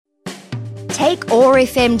Take OAR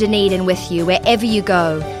FM Dunedin with you wherever you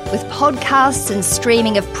go, with podcasts and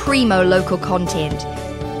streaming of primo local content.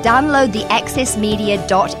 Download the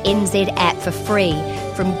accessmedia.nz app for free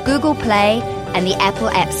from Google Play and the Apple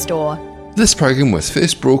App Store. This program was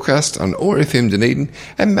first broadcast on OAR FM Dunedin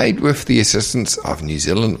and made with the assistance of New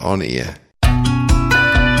Zealand On Air.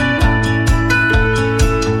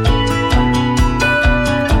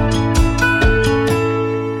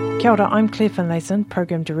 Kia ora, I'm Claire Finlayson,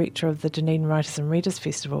 Program Director of the Dunedin Writers and Readers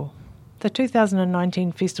Festival. The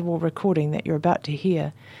 2019 festival recording that you're about to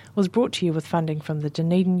hear was brought to you with funding from the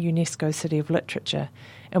Dunedin UNESCO City of Literature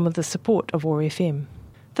and with the support of OAR FM.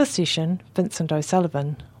 This session, Vincent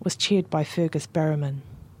O'Sullivan, was chaired by Fergus Barrowman.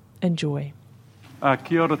 Enjoy.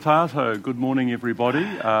 Kia ora tātou. Good morning, everybody.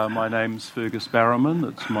 My name's Fergus Barrowman.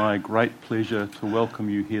 It's my great pleasure to welcome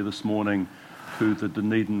you here this morning to the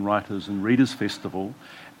Dunedin Writers and Readers Festival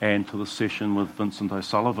and to the session with Vincent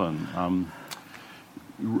O'Sullivan.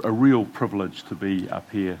 A real privilege to be up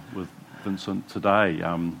here with Vincent today.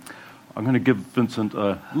 I'm going to give Vincent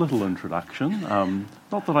a little introduction.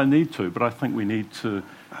 Not that I need to, but I think we need to,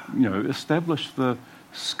 establish the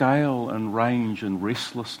scale and range and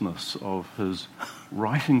restlessness of his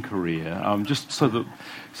writing career. I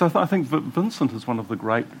think Vincent is one of the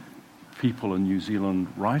great people in New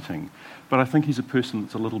Zealand writing, but I think he's a person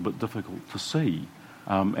that's a little bit difficult to see.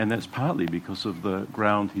 And that's partly because of the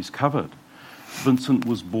ground he's covered. Vincent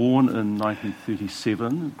was born in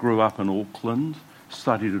 1937, grew up in Auckland,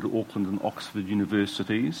 studied at Auckland and Oxford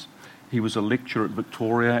universities. He was a lecturer at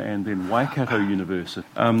Victoria and then Waikato University.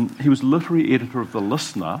 He was literary editor of The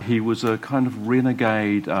Listener. He was a kind of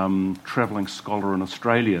renegade travelling scholar in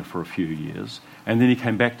Australia for a few years. And then he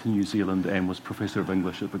came back to New Zealand and was Professor of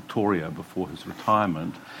English at Victoria before his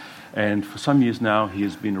retirement. And for some years now, he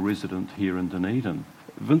has been a resident here in Dunedin.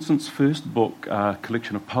 Vincent's first book, a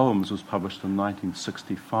collection of poems, was published in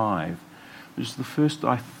 1965, which is the first,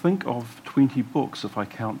 I think, of 20 books, if I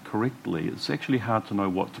count correctly. It's actually hard to know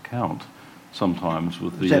what to count sometimes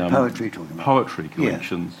with the poetry talking about? Poetry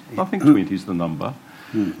collections. Yeah. I think 20 is the number.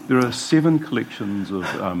 There are 7 collections of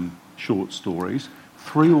short stories,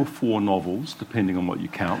 3 or 4 novels, depending on what you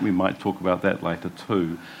count. We might talk about that later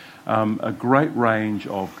too. A great range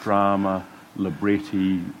of drama,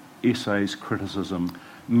 libretti, essays, criticism,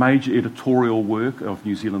 major editorial work of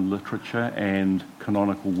New Zealand literature and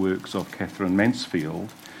canonical works of Catherine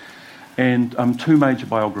Mansfield, and 2 major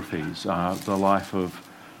biographies, the life of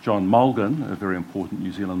John Mulgan, a very important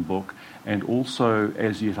New Zealand book, and also,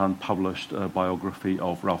 as yet unpublished, a biography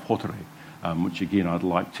of Ralph Hotere, which again I'd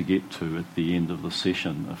like to get to at the end of the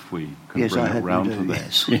session if we can bring it round to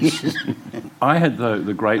that. Yes. I had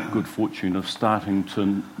the great good fortune of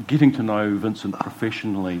getting to know Vincent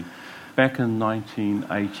professionally back in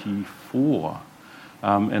 1984,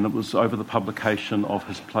 and it was over the publication of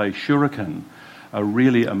his play Shuriken, a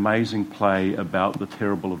really amazing play about the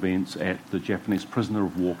terrible events at the Japanese prisoner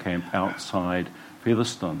of war camp outside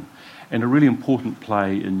Featherston, and a really important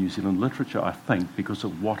play in New Zealand literature, I think, because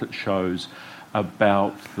of what it shows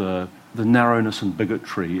about the narrowness and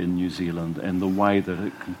bigotry in New Zealand and the way that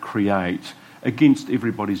it can create, against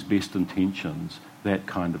everybody's best intentions, that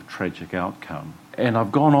kind of tragic outcome. And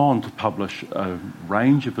I've gone on to publish a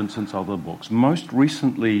range of Vincent's other books, most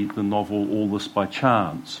recently the novel All This by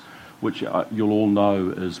Chance, which you'll all know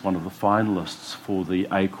is one of the finalists for the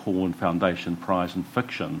Acorn Foundation Prize in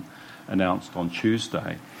Fiction, announced on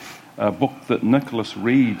Tuesday. A book that Nicholas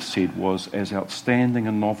Reid said was as outstanding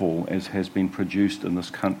a novel as has been produced in this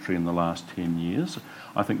country in the last 10 years.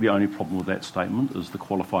 I think the only problem with that statement is the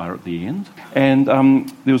qualifier at the end. And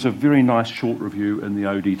there was a very nice short review in the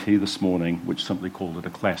ODT this morning, which simply called it a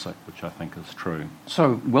classic, which I think is true.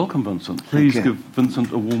 So, welcome, Vincent. Please give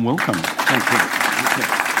Vincent a warm welcome. Thank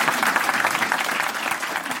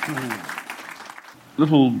you.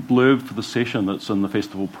 Little blurb for the session that's in the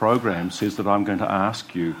festival program says that I'm going to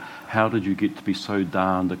ask you, how did you get to be so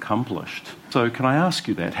darned accomplished? So can I ask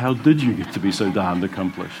you that? How did you get to be so darned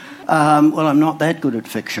accomplished? Well, I'm not that good at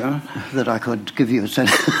fiction that I could give you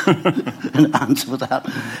an answer without.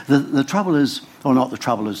 The trouble is, or not the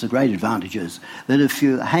trouble is, the great advantage is that if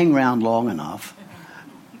you hang around long enough,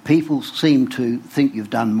 people seem to think you've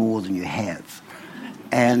done more than you have.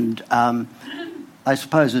 And I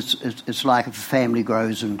suppose it's like if a family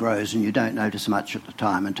grows and grows and you don't notice much at the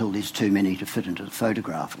time until there's too many to fit into the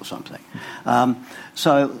photograph or something.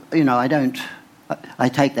 I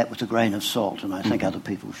take that with a grain of salt, and I think other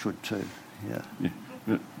people should too. Yeah.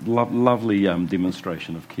 Lovely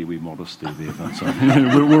demonstration of Kiwi modesty there,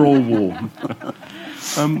 Vincent. We're all warm.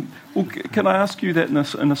 Well, can I ask you that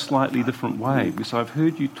in a slightly different way? Because I've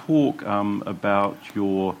heard you talk about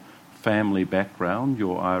your family background,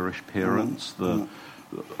 your Irish parents,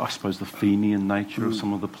 I suppose the Fenian nature of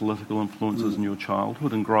some of the political influences in your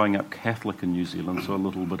childhood, and growing up Catholic in New Zealand, so a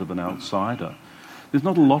little bit of an outsider. There's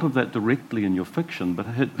not a lot of that directly in your fiction, but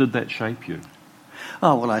did that shape you?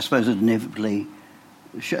 Oh, well, I suppose it inevitably...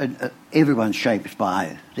 everyone's shaped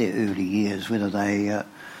by their early years, whether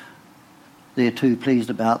they're too pleased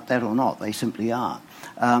about that or not. They simply are.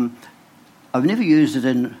 I've never used it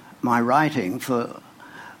in my writing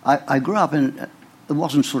I grew up in... It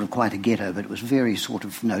wasn't sort of quite a ghetto, but it was very sort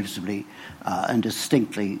of noticeably and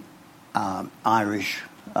distinctly Irish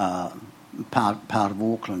part of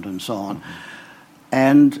Auckland and so on.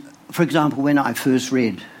 And, for example, when I first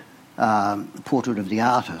read The Portrait of the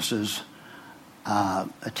Artist as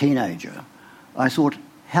a teenager, I thought,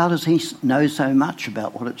 how does he know so much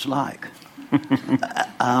about what it's like?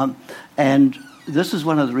 And this is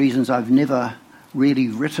one of the reasons I've never really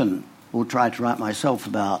written or tried to write myself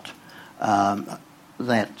about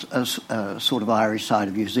that sort of Irish side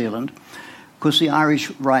of New Zealand, because the Irish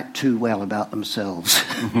write too well about themselves.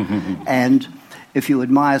 And if you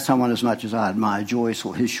admire someone as much as I admire Joyce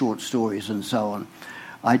or his short stories and so on,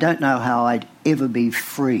 I don't know how I'd ever be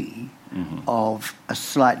free of a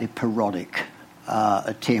slightly parodic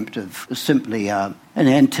attempt of simply an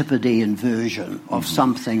antipodean version of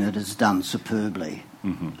something that is done superbly.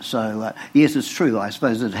 So, yes, it's true. I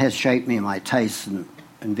suppose it has shaped me in my tastes and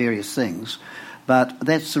various things. But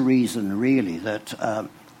that's the reason, really, that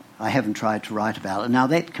I haven't tried to write about it. Now,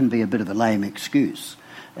 that can be a bit of a lame excuse.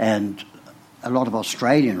 And a lot of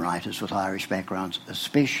Australian writers with Irish backgrounds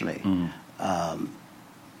especially have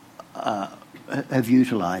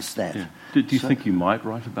utilised that. Yeah. Do you think you might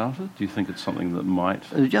write about it? Do you think it's something that might...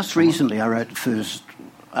 Just recently I wrote the first,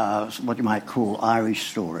 what you might call, Irish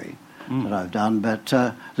story that I've done. But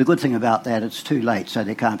the good thing about that, it's too late, so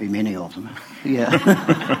there can't be many of them. Yeah.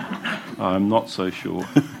 I'm not so sure.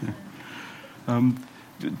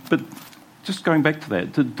 But just going back to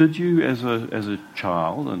that, did you, as a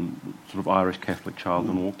child, and sort of Irish Catholic child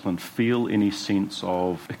in Auckland, feel any sense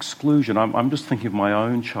of exclusion? I'm just thinking of my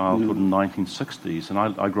own childhood in the 1960s, and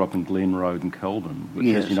I grew up in Glen Road in Kelburn, which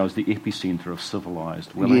is the epicentre of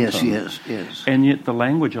civilised Wellington. Yes. And yet the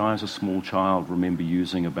language I, as a small child, remember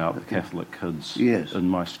using about the Catholic kids in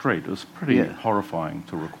my street was pretty horrifying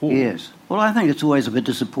to recall. Yes. Well, I think it's always a bit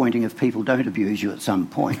disappointing if people don't abuse you at some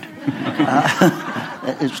point.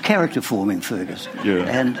 It's character forming, Fergus. Yeah.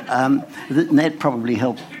 And that probably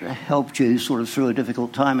helped you sort of through a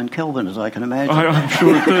difficult time in Kelburn, as I can imagine. I'm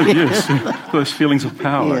sure it did, yes. Those feelings of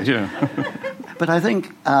power, But I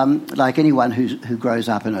think, like anyone who grows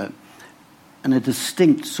up in a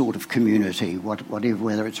distinct sort of community, whatever,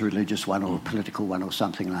 whether it's a religious one or a political one or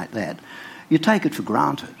something like that, you take it for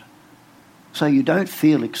granted. So you don't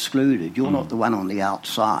feel excluded. You're not the one on the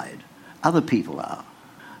outside. Other people are.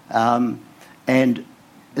 And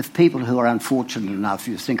if people who are unfortunate enough,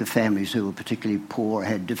 you think of families who were particularly poor,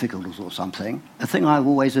 had difficulties or something, the thing I've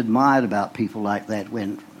always admired about people like that,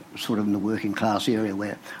 when sort of in the working class area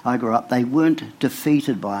where I grew up, they weren't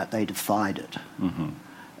defeated by it, they defied it.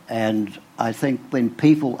 And I think when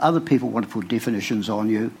other people want to put definitions on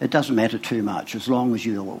you, it doesn't matter too much, as long as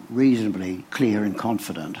you're reasonably clear and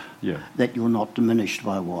confident that you're not diminished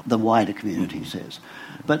by what the wider community says.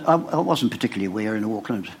 But I wasn't particularly aware in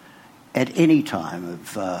Auckland at any time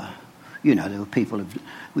of, there were people,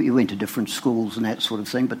 you went to different schools and that sort of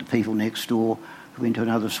thing, but the people next door who went to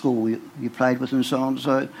another school you played with and so on.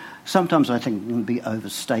 So sometimes I think it can be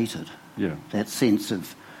overstated, that sense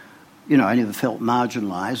of, I never felt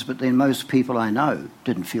marginalised, but then most people I know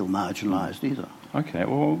didn't feel marginalised either. Okay,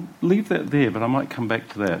 well, leave that there, but I might come back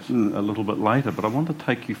to that a little bit later. But I want to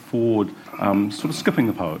take you forward, sort of skipping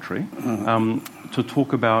the poetry, to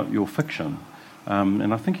talk about your fiction.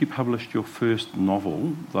 And I think you published your first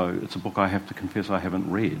novel, though it's a book I have to confess I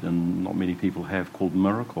haven't read, and not many people have, called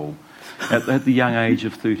Miracle, at the young age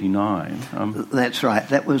of 39. That's right.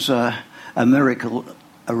 That was a miracle,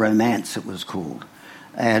 a romance it was called.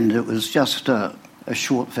 And it was just a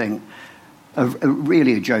short thing,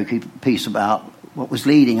 really a jokey piece about what was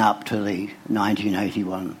leading up to the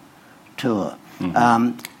 1981 tour.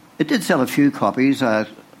 It did sell a few copies. I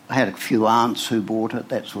had a few aunts who bought it,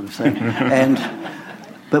 that sort of thing.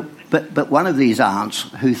 But one of these aunts,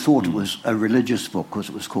 who thought it was a religious book because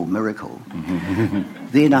it was called Miracle,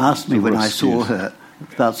 then asked me when I saw her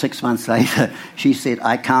about 6 months later, she said,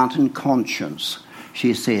 "I can't in conscience,"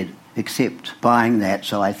 she said, "except buying that,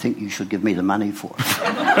 so I think you should give me the money for it."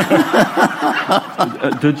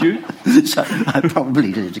 Did you? So I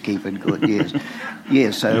probably did, to keep it good, yes.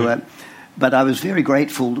 Yeah, so, but I was very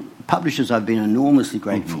grateful. Publishers I've been enormously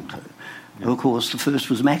grateful to, Of course, the first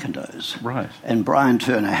was Mackintosh. Right. And Brian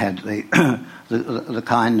Turner had the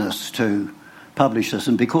kindness to publish this,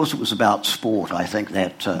 and because it was about sport, I think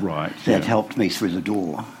that helped me through the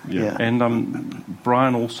door. Yeah. And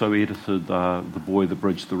Brian also edited The Boy That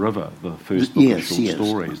Bridged the River, the first book of short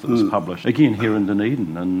stories that was published, again here in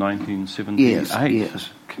Dunedin in 1978. Yes.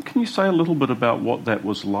 Can you say a little bit about what that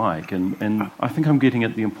was like? And I think I'm getting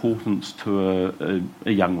at the importance to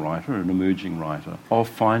a young writer, an emerging writer, of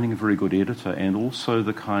finding a very good editor, and also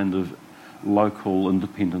the kind of local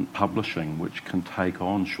independent publishing which can take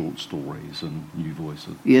on short stories and new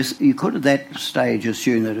voices. Yes, you could at that stage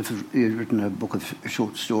assume that if you'd written a book of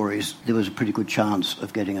short stories, there was a pretty good chance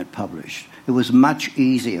of getting it published. It was much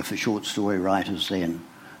easier for short story writers then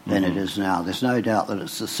than it is now. There's no doubt that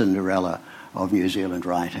it's the Cinderella of New Zealand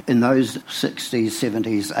writing. In those 60s,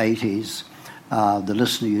 70s, 80s, the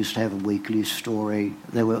Listener used to have a weekly story.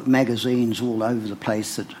 There were magazines all over the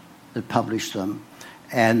place that published them,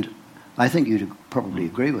 and I think you'd probably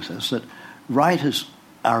agree with us that writers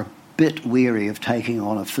are a bit weary of taking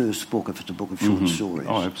on a first book if it's a book of short stories.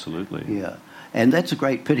 Oh, absolutely. Yeah. And that's a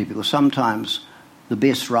great pity, because sometimes the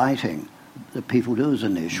best writing that people do is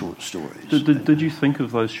in their short stories. Did you think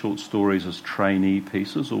of those short stories as trainee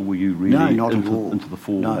pieces, or were you really into the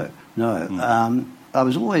forward? No. I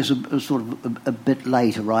was always a bit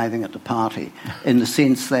late arriving at the party, in the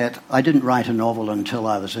sense that I didn't write a novel until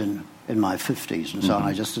I was in my 50s and so on.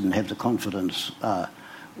 I just didn't have the confidence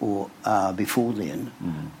before then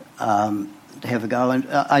to have a go. And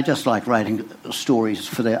I just like writing stories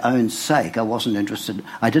for their own sake. I wasn't interested.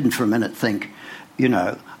 I didn't for a minute think,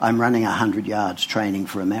 I'm running 100 yards training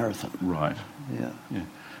for a marathon. Right. Yeah.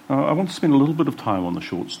 I want to spend a little bit of time on the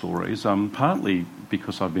short stories, partly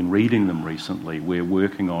because I've been reading them recently. We're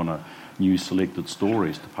working on a new selected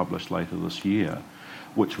stories to publish later this year,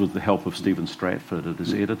 which with the help of Stephen Stratford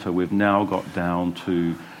as editor, we've now got down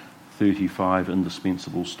to 35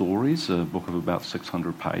 indispensable stories, a book of about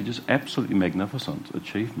 600 pages. Absolutely magnificent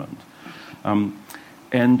achievement.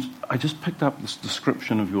 And I just picked up this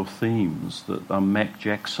description of your themes that Mac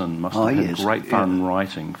Jackson must have had great fun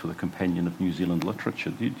writing for the Companion of New Zealand Literature.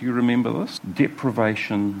 Do you remember this?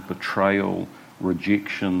 Deprivation, betrayal,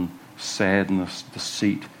 rejection, sadness,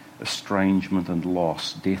 deceit, estrangement and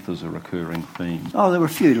loss. Death is a recurring theme. Oh, there were a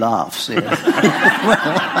few laughs there.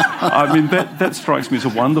 I mean, that strikes me as a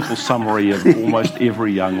wonderful summary of almost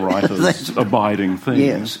every young writer's abiding theme.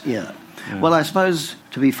 Yes, yeah. Well, I suppose,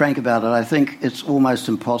 to be frank about it, I think it's almost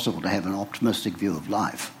impossible to have an optimistic view of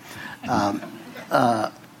life. I'm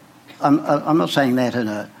not saying that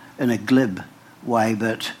in a glib way,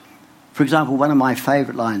 but, for example, one of my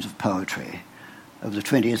favourite lines of poetry of the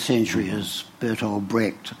 20th century is Bertolt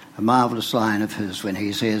Brecht, a marvellous line of his when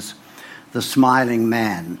he says, "The smiling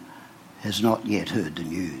man has not yet heard the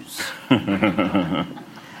news."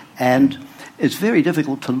 And it's very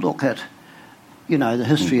difficult to look at, the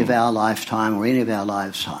history of our lifetime or any of our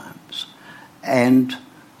lifetimes and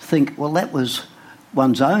think, well, that was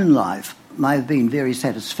one's own life, may have been very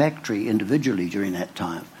satisfactory individually during that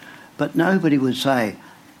time, but nobody would say,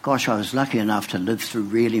 gosh, I was lucky enough to live through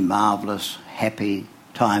really marvellous, happy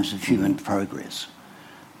times of human progress.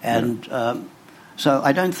 And so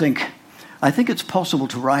I think it's possible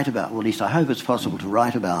to write about, or at least I hope it's possible to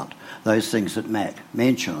write about those things that Mac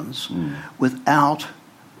mentions without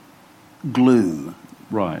gloom.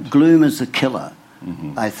 Right. Gloom is the killer,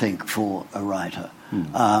 I think, for a writer.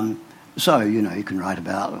 So, you can write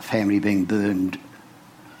about a family being burned,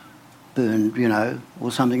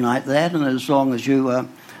 or something like that, and as long as you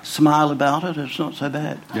smile about it, it's not so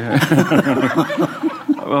bad. Yeah.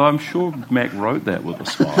 Well, I'm sure Mac wrote that with a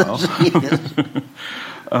smile. Yes.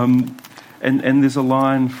 And there's a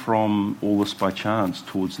line from All This by Chance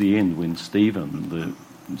towards the end when Stephen,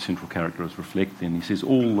 the central character, is reflecting. He says,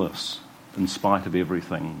 all this, in spite of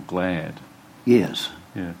everything, glad. Yes.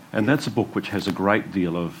 Yeah, and that's a book which has a great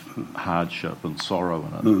deal of hardship and sorrow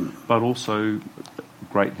in it, but also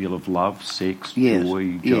a great deal of love, sex,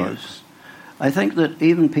 joy, jokes. Yes. I think that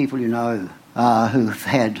even people who've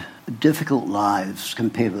had difficult lives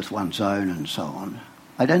compared with one's own and so on,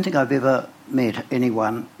 I don't think I've ever met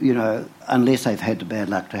anyone, unless they've had the bad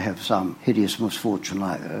luck to have some hideous misfortune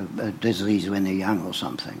like a disease when they're young or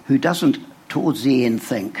something, who doesn't, towards the end,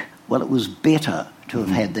 think, well, it was better to have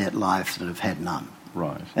had that life than have had none.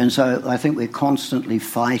 Right. And so I think we're constantly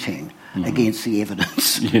fighting against the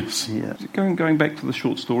evidence. Yes. Yeah. Going back to the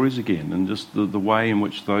short stories again, and just the way in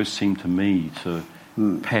which those seem to me to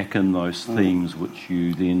pack in those themes which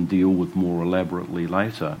you then deal with more elaborately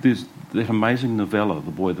later. There's that amazing novella,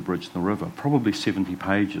 The Boy That Bridged the River, probably 70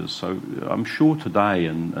 pages. So I'm sure today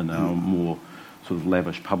in our more sort of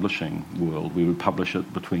lavish publishing world, we would publish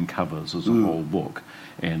it between covers as a whole book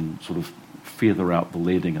and sort of feather out the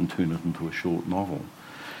leading and turn it into a short novel.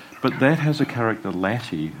 But that has a character,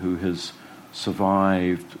 Latty, who has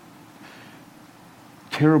survived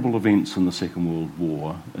terrible events in the Second World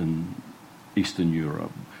War in Eastern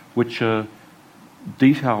Europe, which are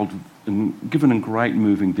detailed and given in great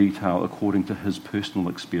moving detail according to his personal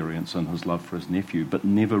experience and his love for his nephew, but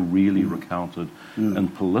never really recounted in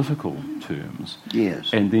political terms.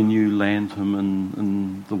 Yes. And then you land him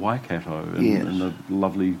in the Waikato, in a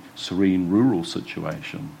lovely, serene rural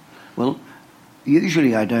situation. Well,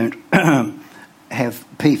 usually I don't have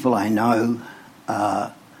people I know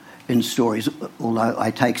in stories, although I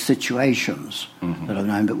take situations that I've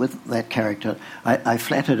known. But with that character, I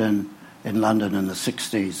flattered in London in the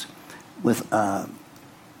 60s with a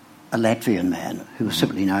Latvian man who was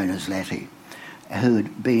simply known as Latty, who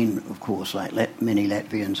had been, of course, like many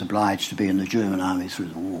Latvians, obliged to be in the German army through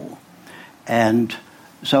the war. And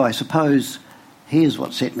so I suppose here's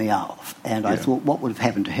what set me off. And I thought, what would have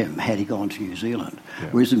happened to him had he gone to New Zealand? Yeah.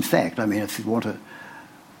 Whereas, in fact, I mean, if you want an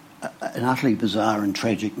utterly bizarre and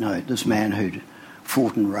tragic note, this man who'd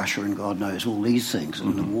fought in Russia and God knows all these things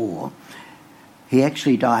in the war, he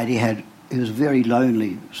actually died. He was a very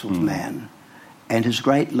lonely sort of man, and his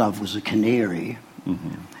great love was a canary,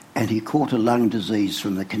 and he caught a lung disease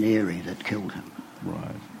from the canary that killed him.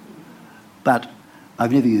 Right. But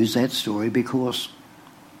I've never used that story because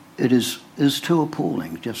it is too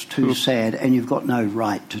appalling, just too sad, and you've got no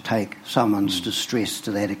right to take someone's distress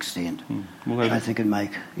to that extent. Well, I think, and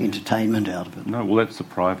make entertainment out of it. No, well, that's a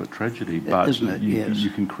private tragedy, but isn't it? You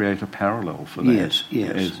can create a parallel for that,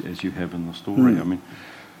 as you have in the story. I mean,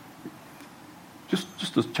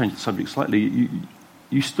 just to change the subject slightly,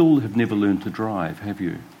 you still have never learned to drive, have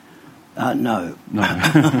you? No.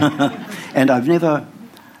 And I've never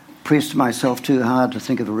pressed myself too hard to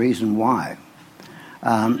think of a reason why.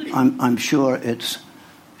 I'm sure it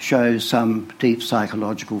shows some deep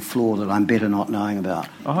psychological flaw that I'm better not knowing about.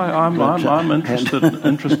 I'm interested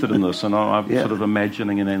in this, and I'm sort of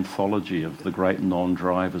imagining an anthology of the great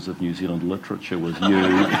non-drivers of New Zealand literature with you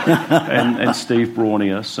and Steve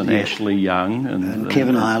Braunius and Ashley Young and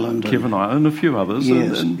Kevin Ireland and a few others.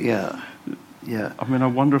 Yes, Yeah. I mean, I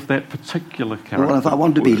wonder if that particular character... Well, if I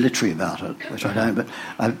wanted to be literary about it, which I don't, but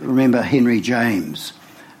I remember Henry James,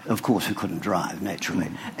 of course, who couldn't drive, naturally,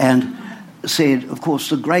 and said, of course,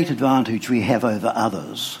 the great advantage we have over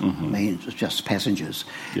others, I mean, just passengers,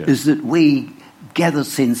 is that we gather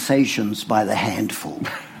sensations by the handful,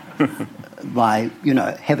 by,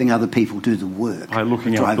 having other people do the work. By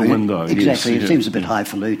looking out the window. Exactly. It seems a bit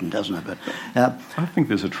highfalutin, doesn't it? But I think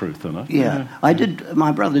there's a truth in it. Yeah.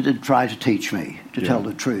 My brother did try to teach me to tell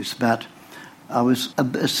the truth, but I was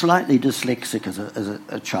slightly dyslexic as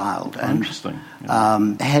a child, and interesting.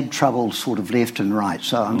 Had trouble sort of left and right.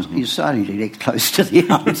 So you're starting to get close to the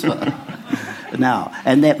answer now,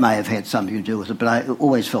 and that may have had something to do with it. But I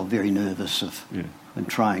always felt very nervous and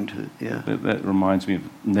trying to. Yeah, that reminds me of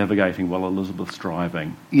navigating while Elizabeth's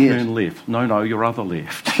driving. Yes. Turn left. No, your other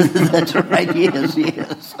left. That's right.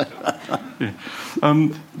 Yes.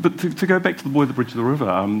 But to go back to The Boy, the Bridge, the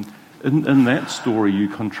River. In that story, you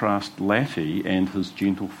contrast Latty and his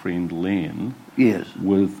gentle friend Len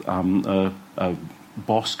with a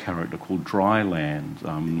boss character called Dryland,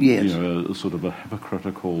 a sort of a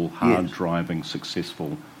hypocritical, hard-driving,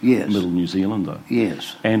 successful middle New Zealander.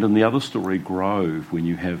 Yes. And in the other story, Grove, when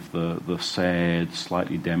you have the sad,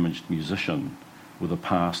 slightly damaged musician with a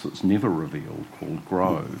past that's never revealed called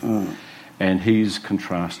Grove. And he's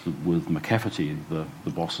contrasted with McCafferty, the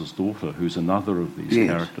boss's daughter, who's another of these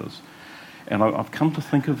characters. And I've come to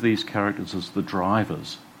think of these characters as the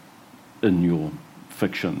drivers in your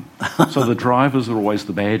fiction. So the drivers are always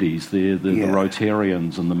the baddies. They're the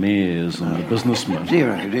Rotarians and the mayors and the businessmen.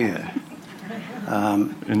 Dear.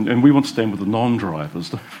 And we want to stand with the non-drivers,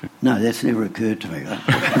 don't we? No, that's never occurred to me.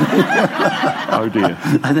 Oh, dear.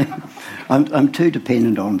 I think I'm too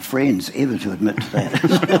dependent on friends ever to admit to that.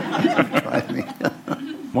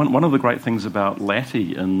 One of the great things about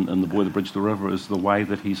Latty in The Boy, the Bridge, the River is the way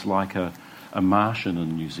that he's like a Martian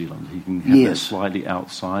in New Zealand. He can have that slightly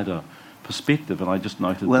outsider perspective, and I just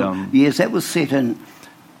noted... Well, yes, that was set in...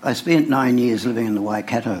 I spent 9 years living in the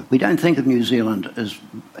Waikato. We don't think of New Zealand as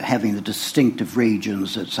having the distinctive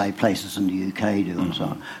regions that, say, places in the UK do and so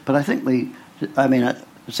on. But I think it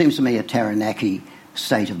seems to me a Taranaki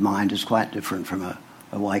state of mind is quite different from a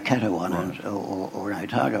Waikato one or an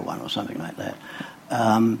Otago one or something like that.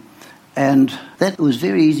 And that was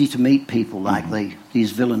very easy to meet people like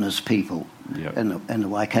these villainous people in the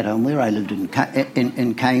Waikato. And where I lived in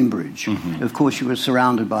Cambridge, of course, you were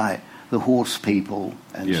surrounded by the horse people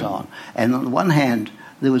and so Yeah. on. And on the one hand,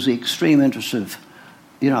 there was the extreme interest of,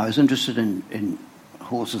 I was interested in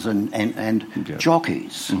horses and Yeah.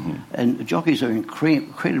 jockeys. Mhm. And jockeys are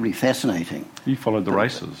incredibly fascinating. You followed the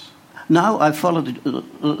races. No, I followed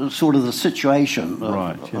sort of the situation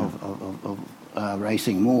Right, yeah. of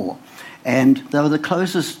racing more. And they were the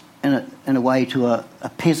closest, in a way, to a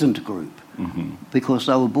peasant group, because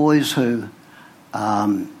they were boys who,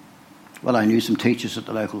 I knew some teachers at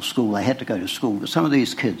the local school. They had to go to school. But some of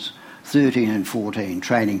these kids, 13 and 14,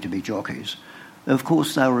 training to be jockeys, of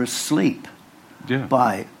course they were asleep Yeah.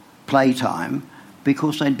 by playtime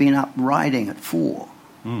because they'd been up riding at 4.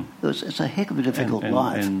 It's a heck of a difficult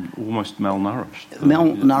life. And almost malnourished.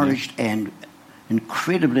 Malnourished and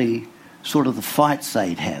incredibly sort of the fights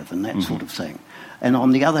they'd have and that sort of thing. And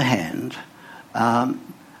on the other hand,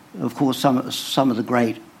 of course, some of the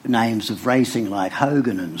great names of racing like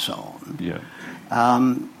Hogan and so on. Yeah.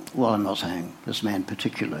 Well, I'm not saying this man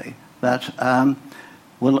particularly, but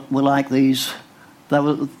were like these. They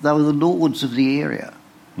were the lords of the area.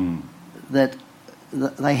 That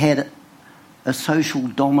they had a social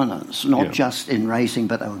dominance, not just in racing,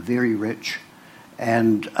 but they were very rich.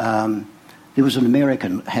 And there was an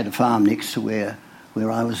American had a farm next to where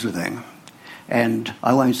I was living, and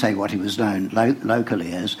I won't say what he was known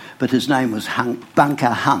locally as, but his name was Bunker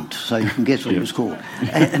Hunt, so you can guess what he was called.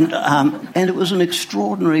 And it was an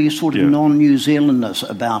extraordinary sort of non-New Zealandness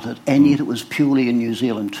about it, and yet it was purely in New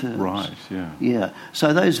Zealand terms. Right, yeah. Yeah.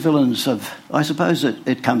 So those villains I suppose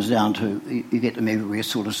it comes down to, you get them everywhere,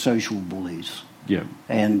 sort of social bullies. Yeah.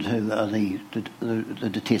 And who are the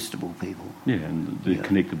detestable people. Yeah, and they're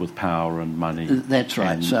connected with power and money. That's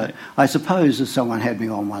right. And, so I suppose that someone had me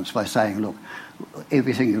on once by saying, look,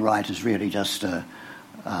 everything you write is really just a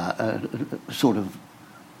sort of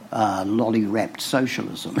lolly-wrapped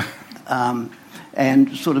socialism.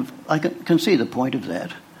 And sort of, I can see the point of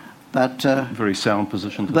that. But very sound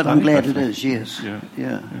position to But take, I'm glad I it think. is, yes.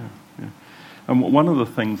 Yeah. And one of the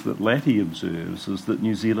things that Latty observes is that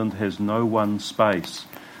New Zealand has no one space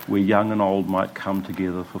where young and old might come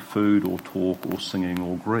together for food or talk or singing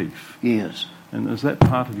or grief. Yes. And is that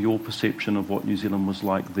part of your perception of what New Zealand was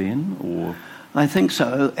like then, or? I think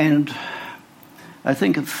so, and I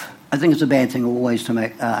think it's a bad thing always to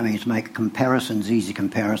make comparisons, easy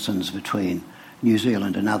comparisons between New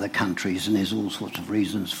Zealand and other countries, and there's all sorts of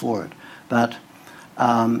reasons for it. But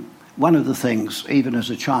one of the things, even as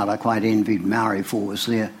a child, I quite envied Maori for was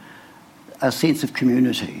a sense of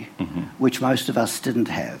community, which most of us didn't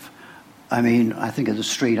have. I mean, I think of the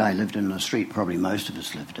street I lived in, the street probably most of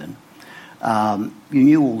us lived in. You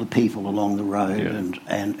knew all the people along the road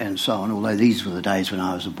and so on, although these were the days when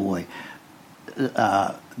I was a boy.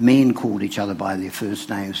 Men called each other by their first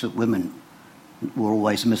names, but women were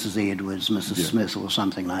always Mrs. Edwards, Mrs. Smith, or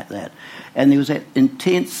something like that. And there was that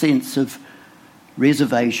intense sense of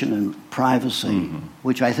reservation and privacy,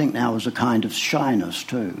 which I think now is a kind of shyness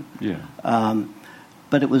too. Yeah.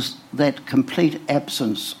 But it was that complete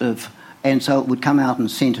absence of, and so it would come out in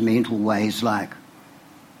sentimental ways like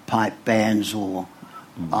pipe bands or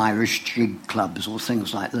Irish jig clubs or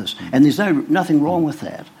things like this. And there's nothing wrong with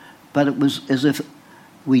that, but it was as if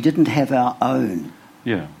we didn't have our own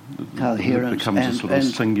coherence. It becomes a sort of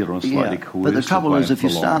singular and slightly coercive. But the trouble is, way of if you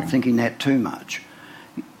start belonging. thinking that too much,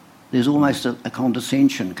 there's almost a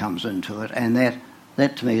condescension comes into it, and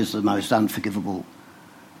that to me is the most unforgivable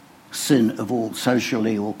sin of all,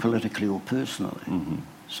 socially or politically or personally.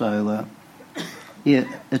 So,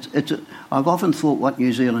 I've often thought what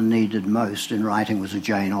New Zealand needed most in writing was a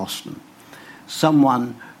Jane Austen,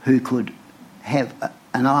 someone who could have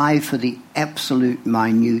an eye for the absolute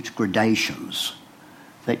minute gradations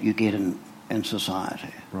that you get in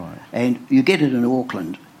society. Right. And you get it in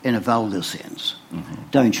Auckland in a vulgar sense,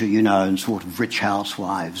 don't you? You know, and sort of rich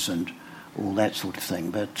housewives and all that sort of thing.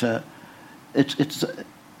 But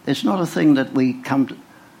it's not a thing that we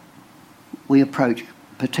approach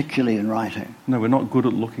particularly in writing. No, we're not good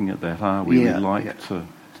at looking at that, are we? Yeah, we like to.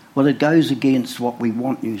 Well, it goes against what we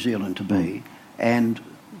want New Zealand to be, and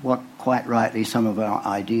what quite rightly some of our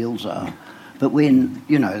ideals are. But when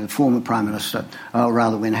the former Prime Minister, or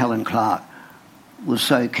rather when Helen Clark, was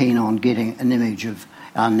so keen on getting an image of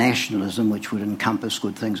our nationalism, which would encompass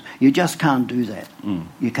good things. You just can't do that.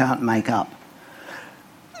 You can't make up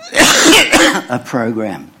a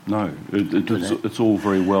program. No, it's all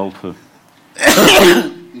very well to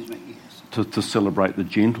to celebrate the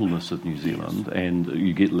gentleness of New Zealand, and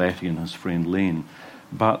you get Latty and his friend Len,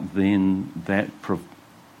 but then that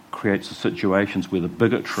creates the situations where the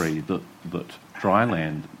bigotry that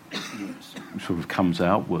Dryland sort of comes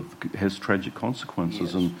out with has tragic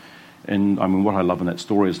consequences, And I mean, what I love in that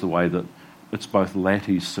story is the way that it's both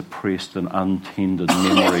Lattie's suppressed and untended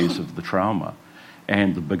memories of the trauma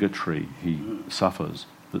and the bigotry he suffers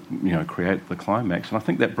that, you know, create the climax. And I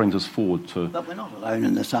think that brings us forward to... But we're not alone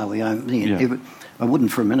in this, are we? I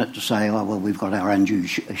wouldn't for a minute to say, oh, well, we've got our undue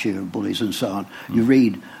share of bullies and so on. You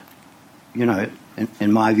read, you know,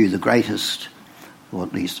 in my view, the greatest, or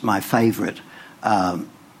at least my favourite,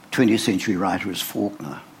 20th century writer is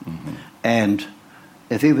Faulkner. Mm-hmm. And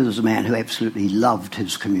if ever there's a man who absolutely loved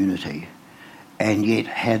his community and yet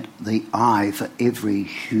had the eye for every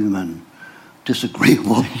human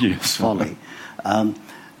disagreeable folly.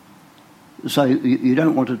 So you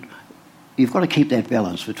don't want to... You've got to keep that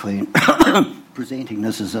balance between presenting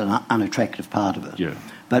this as an unattractive part of it,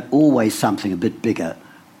 but always something a bit bigger,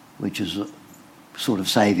 which is sort of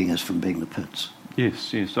saving us from being the pits.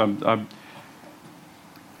 Yes. It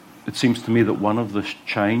seems to me that one of the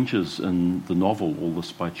changes in the novel, All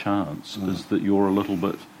This by Chance, is that you're a little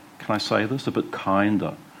bit, can I say this, a bit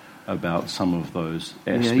kinder about some of those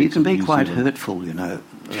aspects. Yeah, you can be quite Zealand. Hurtful, you know,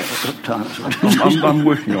 at times. I'm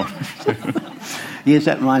working on it. Yes,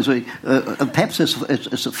 that reminds me. Perhaps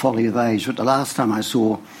it's a folly of age, but the last time I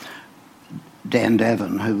saw Dan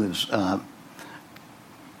Davin, who was...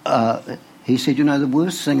 he said, you know, the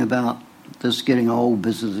worst thing about this getting old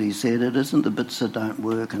business, he said, it isn't the bits that don't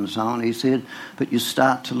work and so on, he said, but you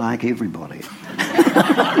start to like everybody.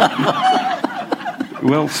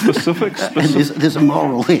 Well, there's a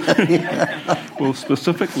moral here. Well,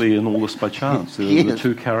 specifically in All This by Chance, there are the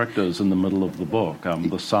two characters in the middle of the book,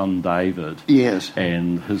 the son David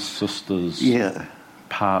and his sister's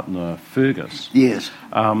partner Fergus,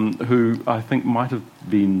 who I think might have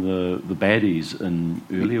been the baddies in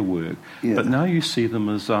earlier work, but now you see them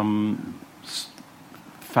as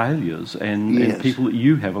failures and people that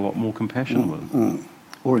you have a lot more compassion with.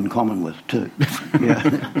 Or in common with, too.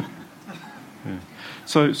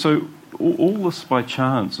 So All This by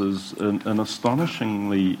Chance is an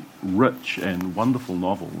astonishingly rich and wonderful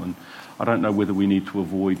novel, and I don't know whether we need to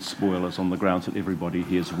avoid spoilers on the grounds that everybody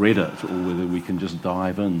here has read it, or whether we can just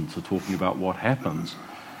dive into talking about what happens.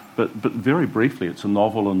 But very briefly, it's a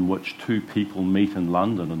novel in which two people meet in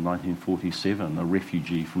London in 1947, a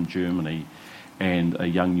refugee from Germany and a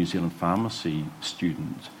young New Zealand pharmacy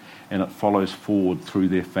student, and it follows forward through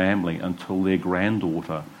their family until their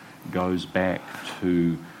granddaughter goes back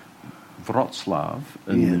to Wrocław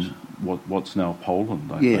in what's now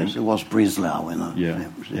Poland, I think. Yes, it was Breslau.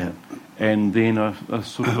 And then a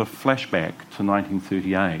sort of a flashback to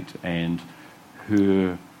 1938 and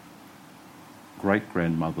her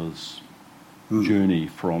great-grandmother's journey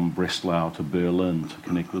from Breslau to Berlin to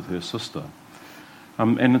connect with her sister.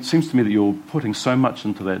 And it seems to me that you're putting so much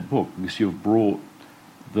into that book because you've brought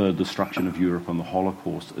the destruction of Europe and the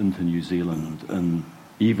Holocaust into New Zealand in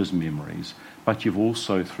Eva's memories, but you've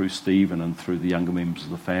also, through Stephen and through the younger members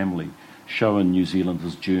of the family, shown New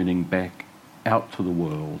Zealanders journeying back out to the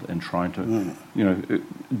world and trying to,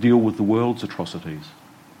 deal with the world's atrocities.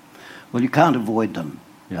 Well, you can't avoid them,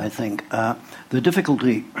 I think. The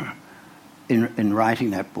difficulty in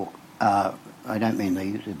writing that book, I don't mean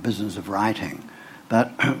the business of writing, but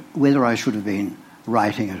whether I should have been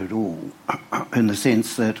writing it at all, in the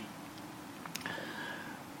sense that,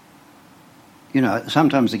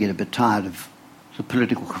 sometimes I get a bit tired of the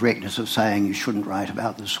political correctness of saying you shouldn't write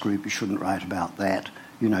about this group, you shouldn't write about that,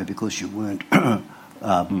 because you weren't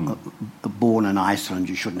born in Iceland,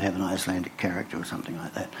 you shouldn't have an Icelandic character or something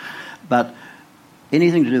like that. But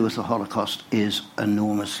anything to do with the Holocaust is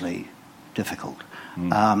enormously difficult.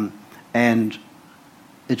 And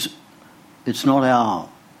it's not our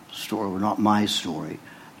story, or not my story.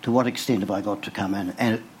 To what extent have I got to come in?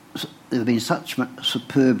 And there have been such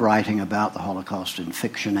superb writing about the Holocaust in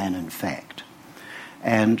fiction and in fact.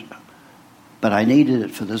 But I needed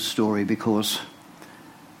it for this story because,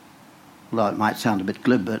 although it might sound a bit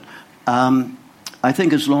glib, but I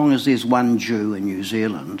think as long as there's one Jew in New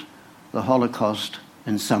Zealand, the Holocaust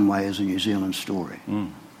in some way is a New Zealand story.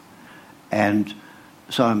 And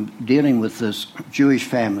so I'm dealing with this Jewish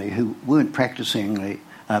family who weren't practicing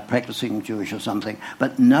Jewish or something,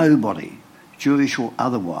 but nobody, Jewish or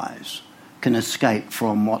otherwise, can escape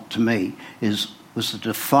from what to me was the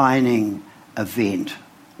defining event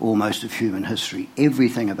almost of human history.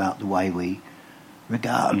 Everything about the way we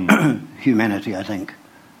regard humanity, I think,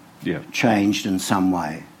 changed in some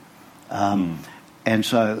way. And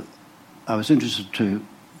so I was interested to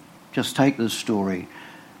just take this story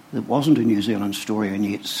that wasn't a New Zealand story and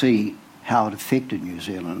yet see how it affected New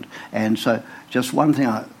Zealand. And so just one thing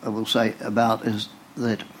I will say about is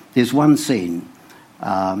that there's one scene,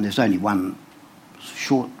 there's only one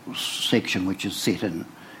short section which is set in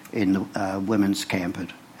in the women's camp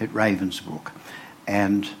at Ravensbrook.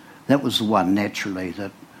 And that was the one, naturally,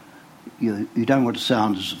 that you don't want to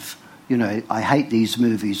sound as if, I hate these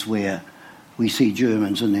movies where we see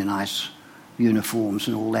Germans in their nice uniforms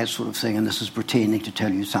and all that sort of thing, and this is pretending to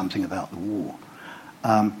tell you something about the war.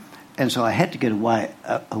 And so I had to get a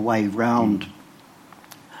way round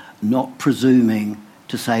not presuming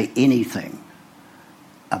to say anything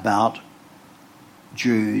about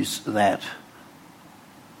Jews that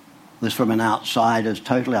was from an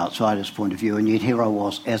total outsider's point of view, and yet here I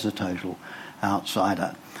was as a total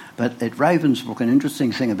outsider. But at Ravensbrook, an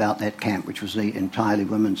interesting thing about that camp, which was the entirely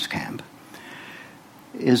women's camp,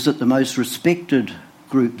 is that the most respected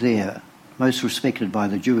group there, most respected by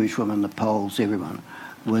the Jewish women, the Poles, everyone,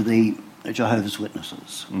 were the Jehovah's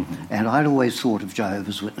Witnesses. Mm-hmm. And I'd always thought of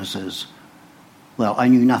Jehovah's Witnesses, well, I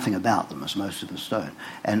knew nothing about them, as most of us don't.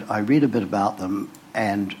 And I read a bit about them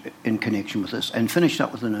and in connection with this, and finished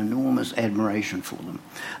up with an enormous admiration for them.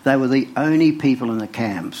 They were the only people in the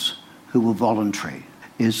camps who were voluntary.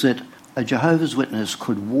 Is that a Jehovah's Witness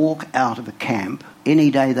could walk out of a camp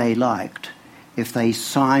any day they liked if they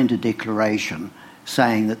signed a declaration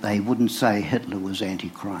saying that they wouldn't say Hitler was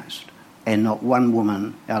Antichrist. And not one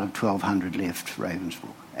woman out of 1,200 left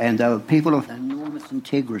Ravensbrook. And they were people of enormous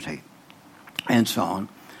integrity and so on.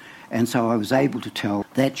 And so I was able to tell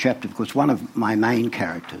that chapter, because one of my main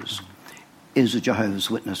characters is a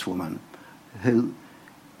Jehovah's Witness woman who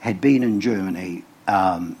had been in Germany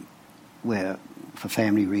where, for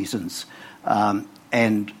family reasons,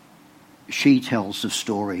 and she tells the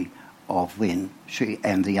story of when she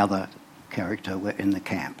and the other character were in the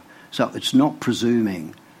camp. So it's not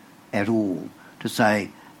presuming at all to say,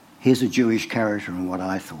 here's a Jewish character and what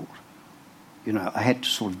I thought. I had to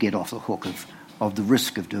sort of get off the hook of the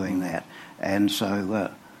risk of doing that. And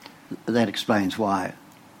so that explains why.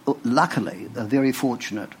 Luckily, a very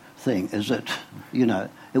fortunate thing is that,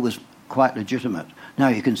 it was quite legitimate. Now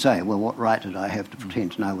you can say, well, what right did I have to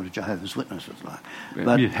pretend to know what a Jehovah's Witness was like?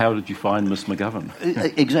 But how did you find Miss McGovern?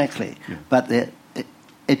 Exactly. Yeah. But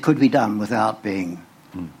it could be done without being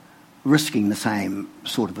risking the same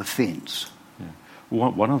sort of offence. Yeah.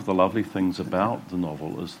 Well, one of the lovely things about the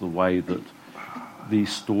novel is the way that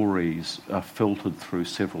these stories are filtered through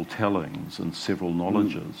several tellings and several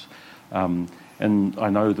knowledges. And I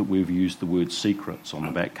know that we've used the word secrets on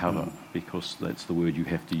the back cover because that's the word you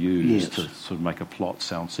have to use to sort of make a plot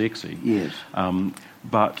sound sexy. Yes.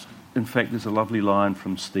 But in fact, there's a lovely line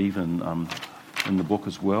from Stephen in the book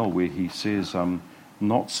as well where he says,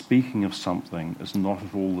 not speaking of something is not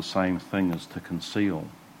at all the same thing as to conceal.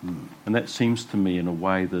 And that seems to me, in a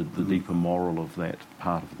way, the deeper moral of that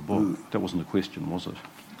part of the book. That wasn't a question, was it?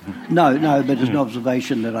 No, but it's an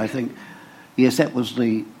observation that I think, yes, that was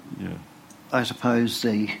I suppose,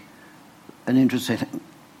 an interesting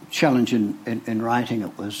challenge in writing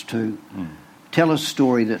it was to tell a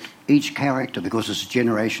story that each character, because it's a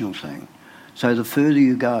generational thing, so the further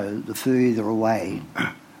you go, the further away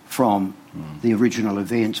from the original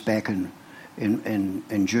events back in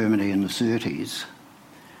Germany in the 30s.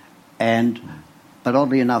 But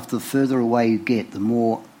oddly enough, the further away you get, the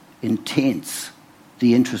more intense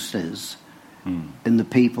the interest is in the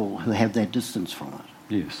people who have that distance from it.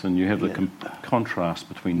 Yes, and you have the contrast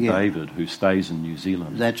between David, who stays in New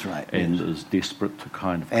Zealand. That's right. And is desperate to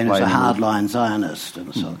kind of and claim... is a hardline Zionist.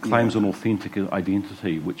 And so, claims an authentic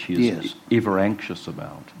identity, which he is ever anxious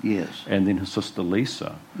about. Yes. And then his sister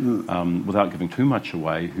Lisa, without giving too much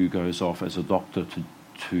away, who goes off as a doctor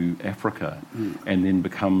to Africa and then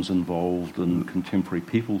becomes involved in contemporary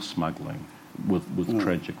people smuggling with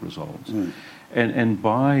tragic results. And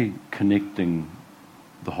by connecting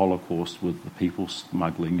the Holocaust with the people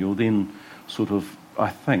smuggling, you're then sort of,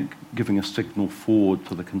 I think, giving a signal forward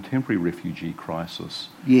to the contemporary refugee crisis.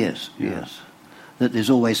 Yes. That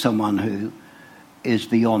there's always someone who is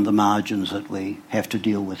beyond the margins that we have to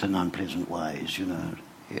deal with in unpleasant ways,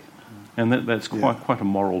 And that's quite a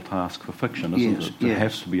moral task for fiction, isn't it? It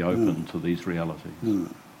has to be open to these realities.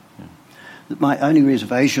 My only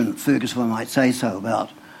reservation, Fergus, if I might say so,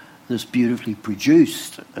 about this beautifully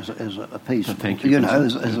produced as a piece,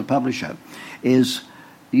 as a publisher, is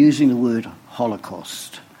using the word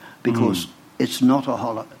Holocaust, because it's not a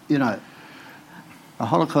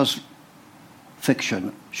Holocaust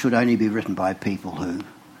fiction should only be written by people who,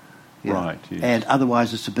 right, yes. And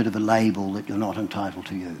otherwise it's a bit of a label that you're not entitled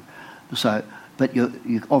to use. So, but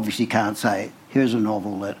you obviously can't say, here's a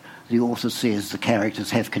novel that the author says the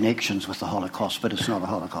characters have connections with the Holocaust, but it's not a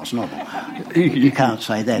Holocaust novel. You can't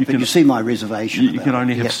say that, but you see my reservation. You can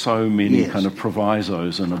only have so many kind of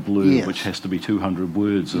provisos in a blurb, which has to be 200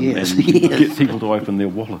 words and get people to open their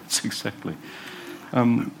wallets, exactly.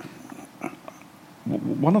 One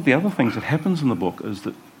of the other things that happens in the book is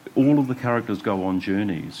that all of the characters go on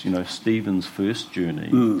journeys. You know, Stephen's first journey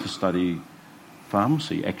to study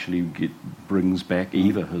pharmacy actually brings back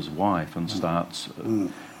Eva, his wife, and starts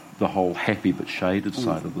the whole happy but shaded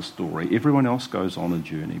side of the story. Everyone else goes on a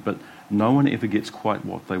journey, but no one ever gets quite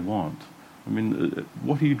what they want. I mean,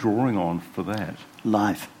 what are you drawing on for that?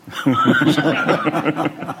 Life.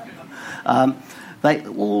 They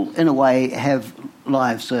all, in a way, have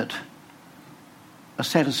lives that are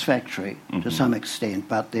satisfactory to some extent,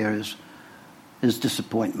 but there is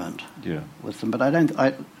disappointment with them. But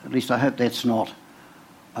at least I hope that's not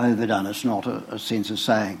overdone. It's not a sense of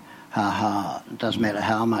saying, ha, it doesn't matter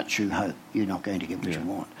how much you hope, you're not going to get what you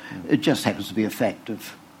want. Yeah. It just happens to be a fact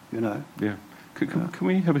of, Yeah. Can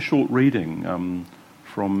we have a short reading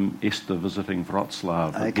from Esther visiting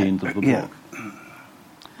Wroclaw at the end of the book?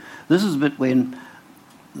 This is a bit when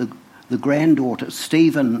the granddaughter,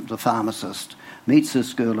 Stephen, the pharmacist, meets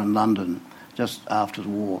this girl in London just after the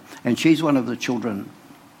war, and she's one of the children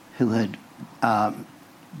who had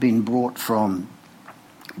been brought from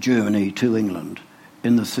Germany to England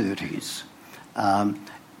in the 30s,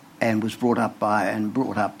 and was brought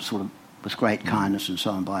up sort of with great kindness and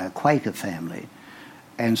so on by a Quaker family.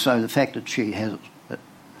 And so the fact that she has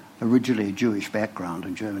originally a Jewish background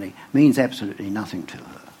in Germany means absolutely nothing to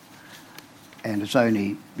her. And it's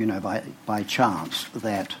only, by chance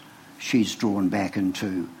that she's drawn back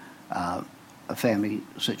into a family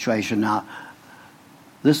situation. Now,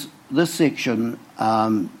 this section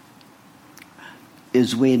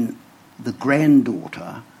is when the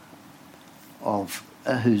granddaughter of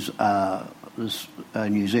who's this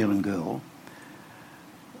New Zealand girl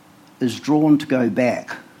is drawn to go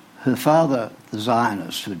back. Her father, the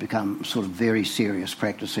Zionist, who had become sort of very serious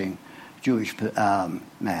practicing Jewish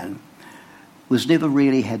man, was never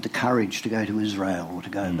really had the courage to go to Israel or to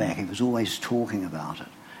go back. He was always talking about it.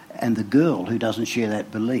 And the girl who doesn't share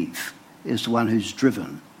that belief is the one who's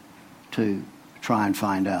driven to try and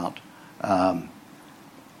find out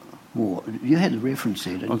more. You had the reference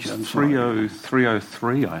there, didn't you?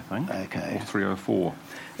 303, I think. Okay. Or 304.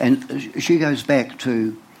 And she goes back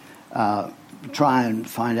to try and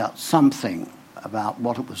find out something about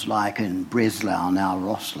what it was like in Breslau, now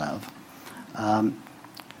Wroclaw.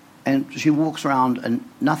 And she walks around and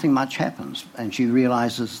nothing much happens. And she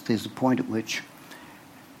realises there's a point at which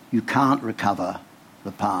you can't recover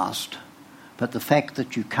the past, but the fact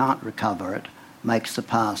that you can't recover it makes the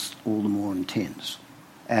past all the more intense.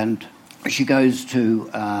 And she goes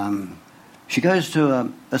to a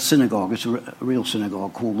synagogue. It's a real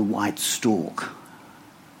synagogue called the White Stork.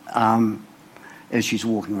 As she's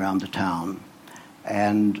walking around the town,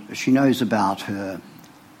 and she knows about her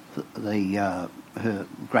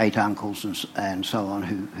great uncles and so on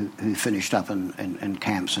who finished up in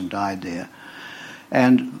camps and died there.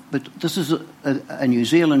 But this is a New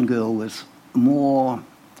Zealand girl with more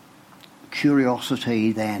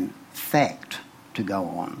curiosity than fact to go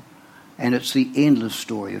on, and it's the endless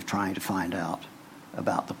story of trying to find out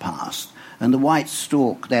about the past. And the White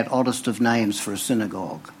Stork, that oddest of names for a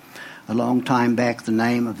synagogue, a long time back the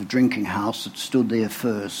name of a drinking house that stood there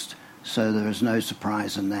first, so there is no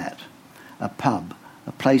surprise in that. A pub,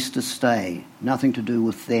 a place to stay, nothing to do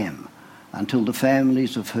with them, until the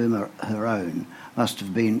families of whom are her own must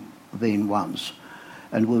have been once,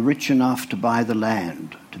 and were rich enough to buy the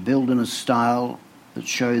land, to build in a style that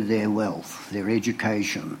showed their wealth, their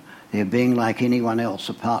education, their being like anyone else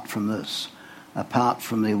apart from this, apart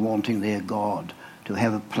from their wanting their God to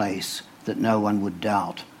have a place that no one would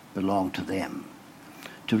doubt belonged to them,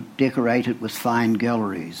 to decorate it with fine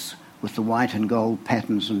galleries, with the white and gold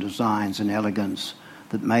patterns and designs and elegance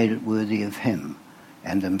that made it worthy of him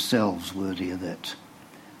and themselves worthy of it.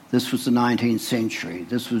 This was the 19th century.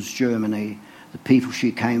 This was Germany. The people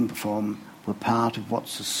she came from were part of what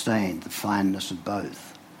sustained the fineness of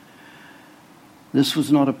both. This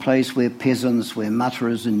was not a place where peasants, where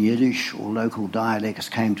mutterers in Yiddish or local dialects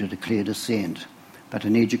came to declare dissent, but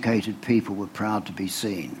an educated people were proud to be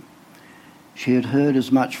seen. She had heard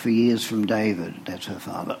as much for years from David, that's her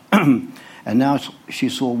father, and now she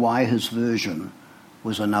saw why his version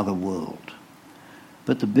was another world.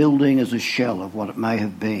 But the building is a shell of what it may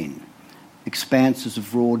have been, expanses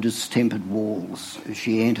of raw, distempered walls as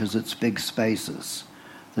she enters its big spaces,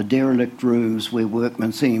 the derelict rooms where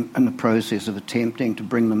workmen seem in the process of attempting to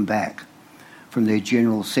bring them back from their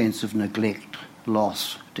general sense of neglect,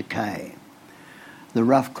 loss, decay. The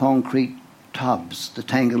rough concrete tubs, the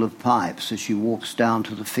tangle of pipes as she walks down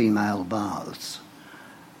to the female baths.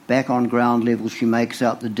 Back on ground level she makes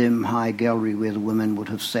out the dim high gallery where the women would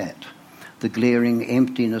have sat, the glaring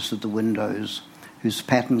emptiness of the windows whose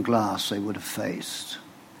patterned glass they would have faced.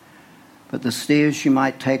 But the stairs she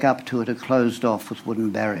might take up to it are closed off with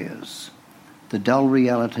wooden barriers. The dull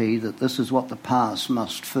reality that this is what the past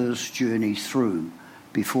must first journey through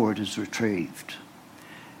before it is retrieved.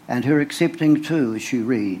 And her accepting too, as she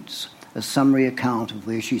reads, a summary account of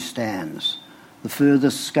where she stands, the further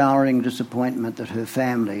scouring disappointment that her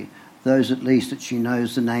family, those at least that she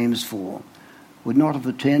knows the names for, would not have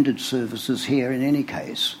attended services here in any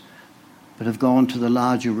case, but have gone to the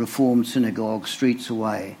larger Reformed synagogue streets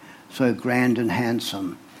away, so grand and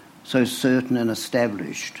handsome, so certain and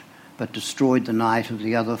established, but destroyed the night of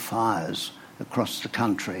the other fires across the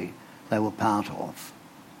country they were part of.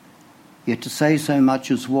 Yet to say so much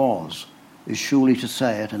as was is surely to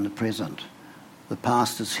say it in the present. The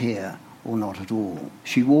past is here, or not at all.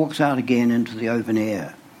 She walks out again into the open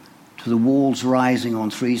air, to the walls rising on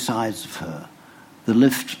three sides of her, the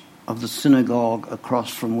lift of the synagogue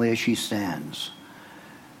across from where she stands.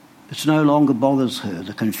 It no longer bothers her,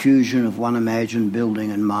 the confusion of one imagined building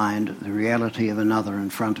in mind, the reality of another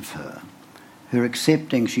in front of her. Her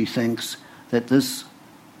accepting, she thinks, that this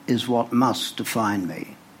is what must define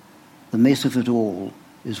me. The mess of it all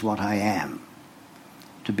is what I am.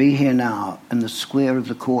 To be here now, in the square of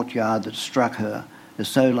the courtyard that struck her as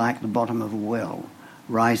so like the bottom of a well,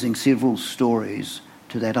 rising several stories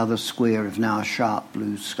to that other square of now sharp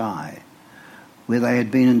blue sky, where they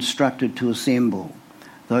had been instructed to assemble,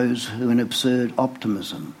 those who in absurd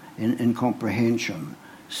optimism, in incomprehension,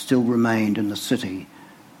 still remained in the city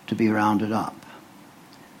to be rounded up.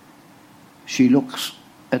 She looks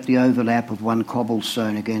at the overlap of one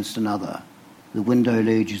cobblestone against another, the window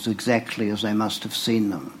ledges exactly as they must have seen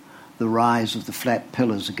them, the rise of the flat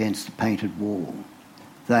pillars against the painted wall.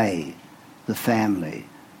 They, the family,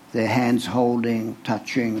 their hands holding,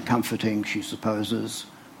 touching, comforting, she supposes,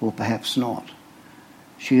 or perhaps not.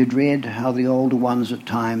 She had read how the older ones at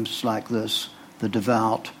times like this, the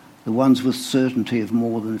devout, the ones with certainty of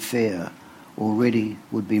more than fear, already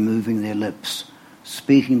would be moving their lips,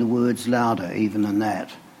 speaking the words louder even than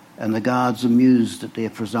that, and the guards amused at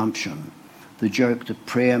their presumption, the joke that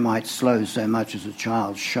prayer might slow so much as a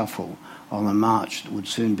child's shuffle on the march that would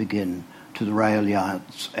soon begin to the rail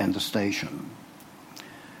yards and the station.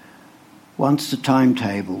 Once the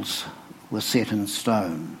timetables were set in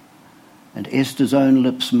stone, and Esther's own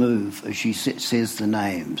lips move as she says the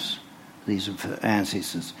names, these are her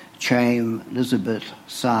ancestors, Chaim, Elizabeth,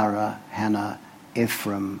 Sarah, Hannah,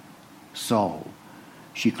 Ephraim, Sol.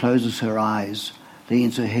 She closes her eyes,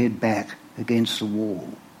 leans her head back against the wall.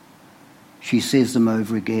 She says them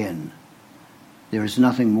over again. There is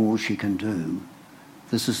nothing more she can do.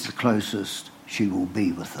 This is the closest she will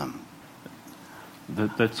be with them.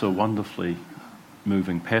 That's a wonderfully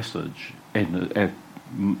moving passage and a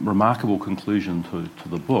remarkable conclusion to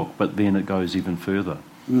the book, but then it goes even further.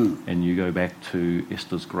 And you go back to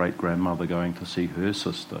Esther's great-grandmother going to see her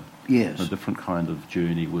sister. Yes. A different kind of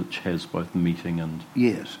journey which has both meeting and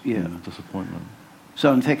disappointment.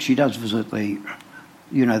 So in fact she does visit the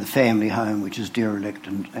family home, which is derelict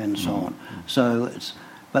and so on. So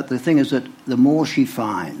but the thing is that the more she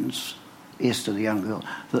finds, Esther, the young girl,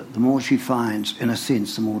 the more she finds, in a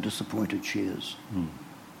sense, the more disappointed she is.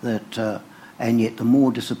 And yet the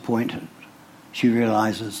more disappointed she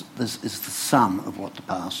realises this is the sum of what the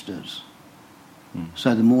past is.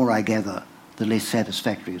 So the more I gather, the less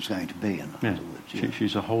satisfactory it's going to be, in other words. Yeah.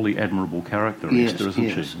 She's a wholly admirable character, Esther,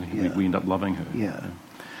 isn't she? We end up loving her. Yeah.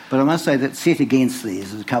 But I must say that set against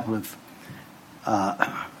these is a couple of...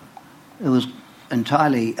 it was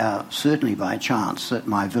entirely, certainly by chance, that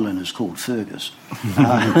my villain is called Fergus.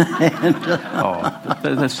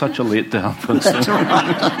 That's such a letdown. That's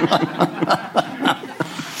right.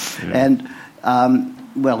 And,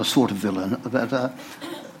 a sort of villain, but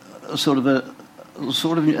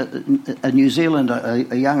a New Zealander,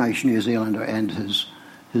 a youngish New Zealander, and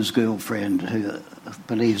his girlfriend, who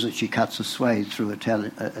believes that she cuts a swathe through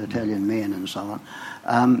Italian men and so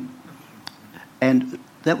on. And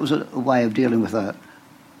that was a way of dealing with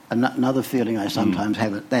another feeling I sometimes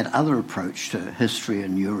have, that other approach to history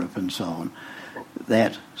in Europe and so on,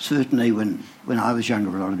 that certainly when I was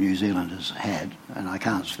younger, a lot of New Zealanders had, and I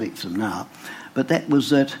can't speak for them now, but that was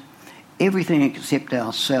that everything except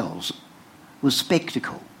ourselves was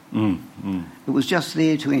spectacle. It was just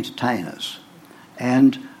there to entertain us.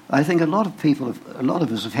 And I think a lot of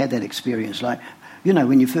us have had that experience. Like,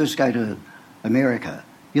 when you first go to America,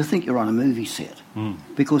 you think you're on a movie set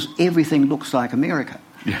because everything looks like America.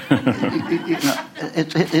 It's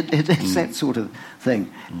that sort of thing.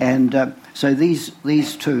 And so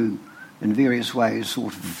these two, in various ways,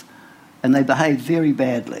 sort of, and they behave very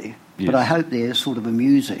badly, but I hope they're sort of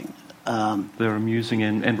amusing They're amusing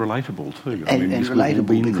and relatable too. And because we've all relatable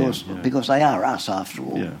been because they are us after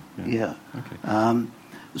all. Yeah. Okay.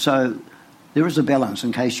 So there is a balance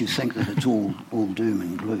in case you think that it's all doom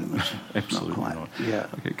and gloom. It's Absolutely not quite. not. Yeah.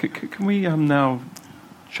 Okay. Can we now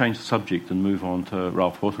change the subject and move on to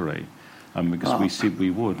Ralph Hoteri? Because we said we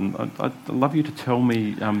would. And I'd love you to tell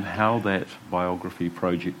me how that biography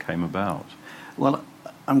project came about. Well,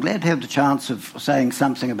 I'm glad to have the chance of saying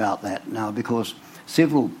something about that now, because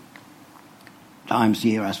several times a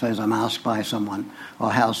year, I suppose, I'm asked by someone,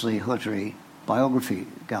 how's the Hoteri biography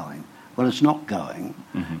going? Well, it's not going,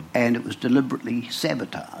 and it was deliberately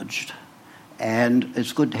sabotaged, and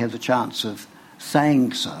it's good to have the chance of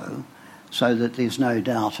saying so that there's no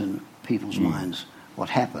doubt in people's minds what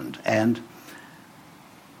happened. And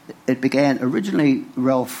it began, originally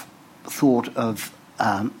Ralph thought of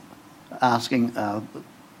asking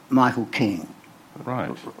Michael King, Right.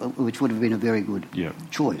 which would have been a very good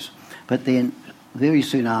choice. But then very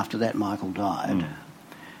soon after that, Michael died.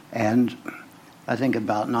 And I think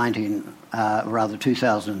about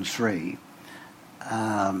 2003,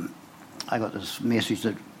 I got this message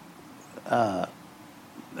that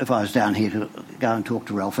if I was down here to go and talk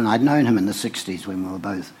to Ralph, and I'd known him in the 60s when we were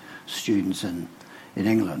both students in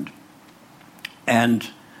England. And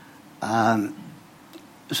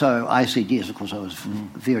so I said yes, of course I was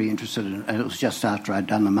very interested in it, and it was just after I'd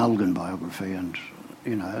done the Mulligan biography, and,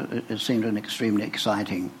 you know, it seemed an extremely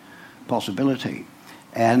exciting possibility.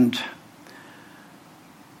 And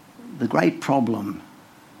the great problem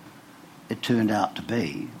it turned out to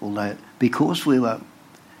be, although because we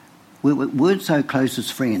weren't so close as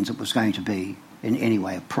friends, it was going to be in any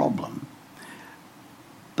way a problem.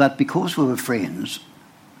 But because we were friends,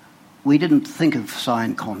 we didn't think of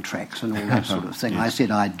signed contracts and all that sort of thing. I said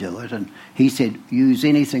I'd do it, and he said, use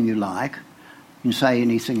anything you like, you can say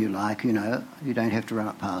anything you like, you know, you don't have to run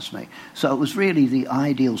it past me. So it was really the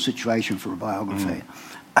ideal situation for a biography,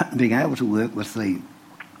 being able to work with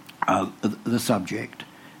the subject.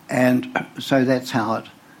 And so that's how it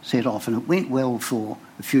set off, and it went well for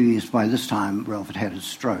a few years. By this time, Ralph had his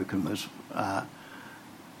stroke and was,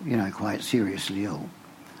 quite seriously ill.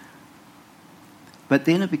 But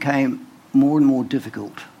then it became more and more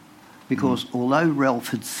difficult because although Ralph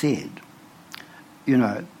had said, you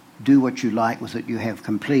know, do what you like with it, you have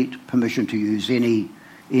complete permission to use any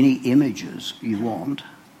images you want,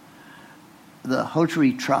 the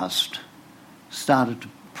Hoteri Trust started to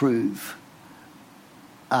prove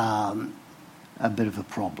a bit of a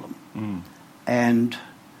problem. And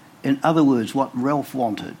in other words, what Ralph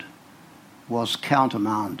wanted was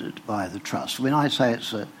countermanded by the Trust. When I say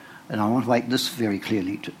and I want to make this very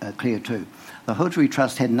clear too, the Hoteri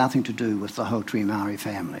Trust had nothing to do with the Hoteri Maori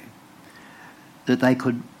family. That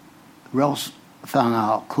Ralph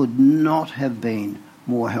whānau could not have been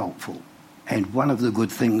more helpful. And one of the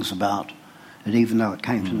good things about it, even though it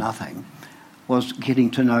came to nothing, was getting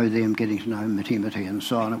to know them, getting to know Miti and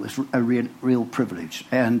so on. It was a real privilege.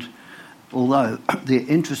 And although their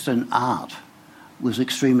interest in art was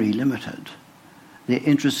extremely limited, their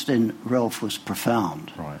interest in Ralph was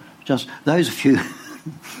profound. Right. Just those of you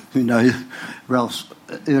who know Ralph's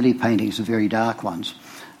early paintings are very dark ones.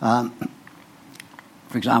 For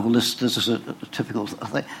example, this is a typical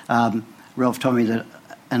thing. Ralph told me that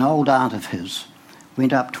an old aunt of his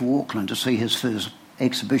went up to Auckland to see his first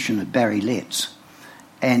exhibition at Barry Letts,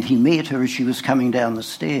 and he met her as she was coming down the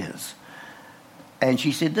stairs. And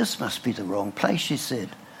she said, "This must be the wrong place," she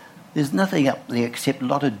said. "There's nothing up there except a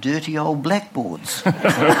lot of dirty old blackboards."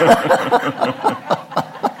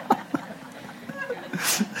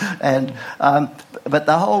 And but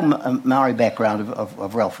the whole Maori background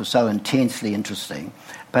of Ralph was so intensely interesting.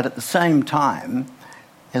 But at the same time,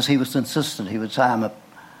 as he was insistent, he would say, I'm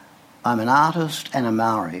an artist and a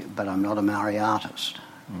Maori, but I'm not a Maori artist.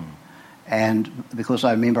 And because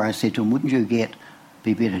I remember I said to him, wouldn't you be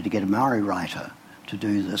better to get a Maori writer to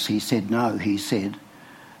do this? He said, no. He said,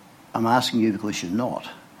 I'm asking you because you're not.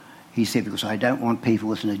 He said, because I don't want people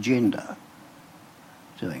with an agenda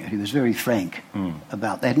doing it. He was very frank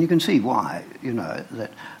about that, and you can see why, you know,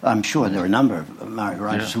 that I'm sure there are a number of Maori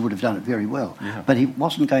writers who would have done it very well, but he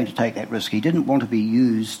wasn't going to take that risk. He didn't want to be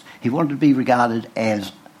used, he wanted to be regarded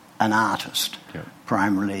as an artist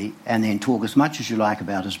primarily, and then talk as much as you like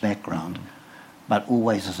about his background, but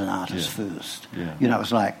always as an artist first. You know, it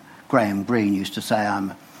was like Graham Greene used to say,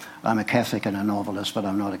 I'm a Catholic and a novelist, but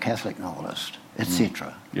I'm not a Catholic novelist,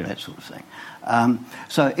 etc., that sort of thing.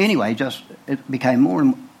 So anyway, it became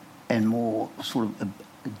more and more sort of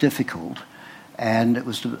difficult, and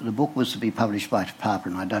the book was to be published by Te Pāpara,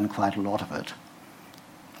 and I'd done quite a lot of it.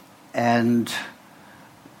 And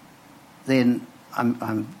then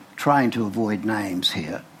I'm trying to avoid names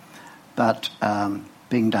here, but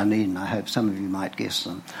being Dunedin, I hope some of you might guess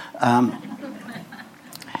them.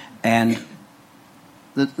 And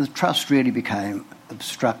the trust really became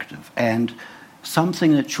obstructive, and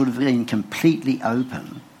something that should have been completely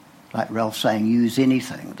open, like Ralph saying, use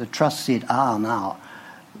anything, the trust said, now,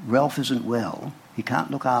 Ralph isn't well, he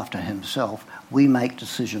can't look after himself, we make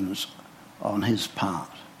decisions on his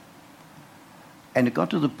part. And it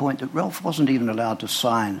got to the point that Ralph wasn't even allowed to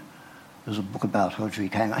sign, there's a book about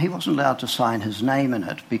Hodgery came out, he wasn't allowed to sign his name in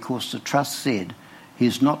it because the trust said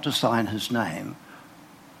he's not to sign his name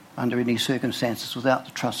under any circumstances without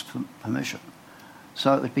the trust permission.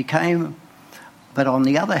 So it became, but on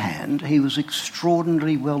the other hand, he was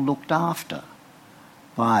extraordinarily well looked after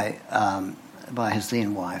by his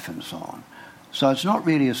then wife and so on. So it's not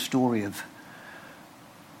really a story of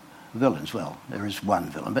villains. Well, there is one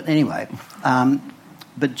villain, but anyway.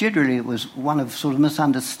 But generally it was one of sort of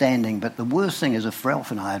misunderstanding. But the worst thing is if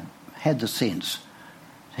Ralph and I had the sense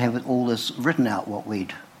to have all this written out, what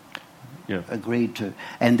we'd agreed to.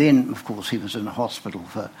 And then, of course, he was in the hospital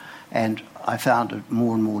and I found it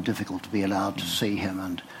more and more difficult to be allowed to see him.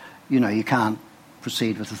 And, you can't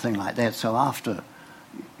proceed with a thing like that. So after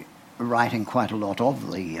writing quite a lot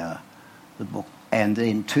of the book, and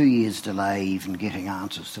then 2 years delay even getting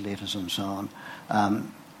answers to letters and so on,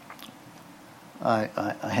 I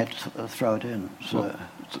had to throw it in.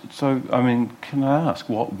 So, I mean, can I ask,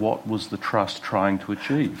 what was the trust trying to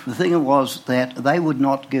achieve? The thing was that they would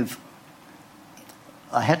not give...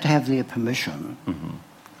 I had to have their permission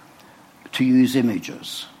to use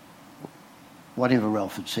images, whatever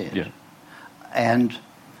Ralph had said. Yeah. And,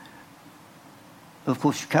 of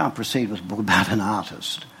course, you can't proceed with a book about an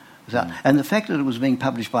artist. And the fact that it was being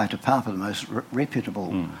published by Te Papa, the most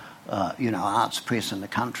reputable arts press in the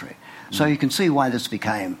country. So you can see why this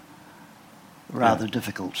became rather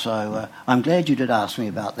difficult. So I'm glad you did ask me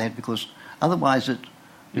about that, because otherwise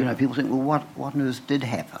people think, well, what on earth did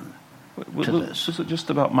happen to this? Was it just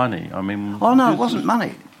about money? I mean... Oh, no, it wasn't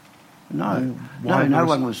money. No.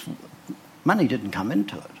 Money didn't come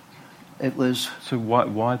into it. It was... So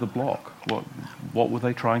why the block? What were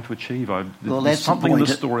they trying to achieve? There's something in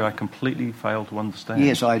this story I completely fail to understand.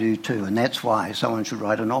 Yes, I do too, and that's why someone should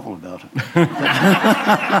write a novel about it.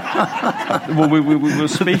 Well,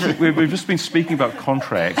 we've just been speaking about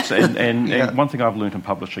contracts, and one thing I've learned in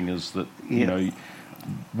publishing is that,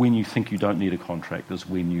 when you think you don't need a contract is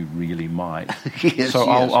when you really might.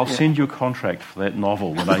 I'll send you a contract for that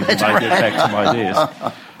novel when I get back to my desk.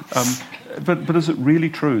 But is it really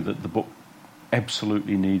true that the book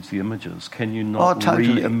absolutely needs the images? Can you not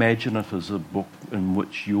totally reimagine it as a book in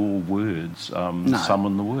which your words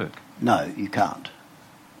summon the work? No, you can't.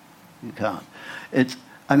 You can't.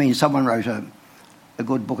 Someone wrote a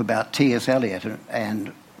good book about T.S. Eliot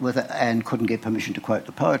and couldn't get permission to quote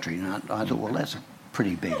the poetry. And I thought, well, that's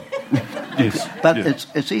pretty big. Yes. But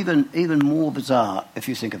it's even more bizarre if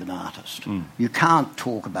you think of an artist. You can't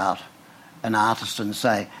talk about an artist and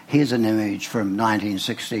say, here's an image from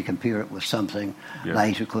 1960, compare it with something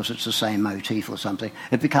later because it's the same motif or something.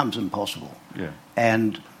 It becomes impossible. Yeah.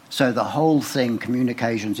 And so the whole thing,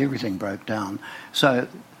 communications, everything broke down. So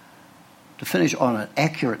to finish on an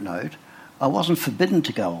accurate note, I wasn't forbidden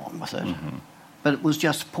to go on with it, but it was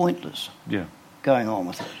just pointless going on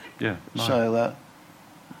with it. Yeah. No. So...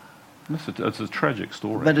 it's a tragic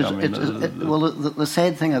story. But the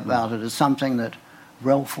sad thing about it is something that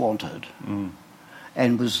Ralph wanted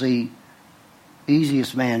and was the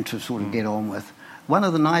easiest man to sort of get on with. One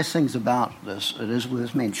of the nice things about this, it is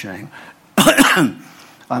worth mentioning,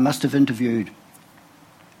 I must have interviewed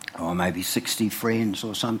maybe 60 friends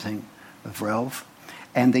or something of Ralph,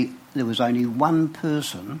 and there was only one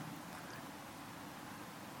person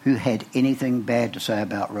who had anything bad to say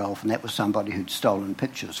about Ralph, and that was somebody who'd stolen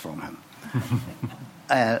pictures from him,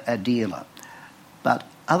 a dealer. But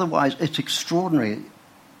otherwise, it's extraordinary.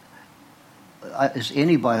 As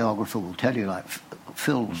any biographer will tell you, like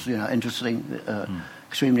Phil's,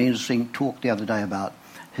 extremely interesting talk the other day about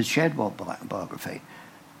his Shadwell biography.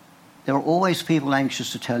 There are always people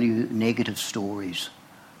anxious to tell you negative stories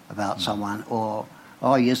about someone, or,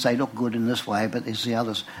 oh yes, they look good in this way, but there's the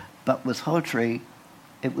others. But with Hodgery,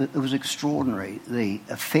 it was extraordinary, the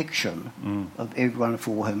affection of everyone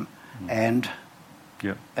for him, and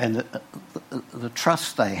the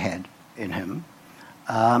trust they had in him,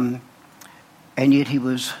 and yet he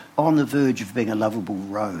was on the verge of being a lovable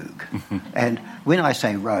rogue. And when I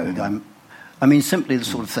say rogue, I mean simply the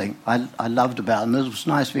sort of thing I loved about, and it was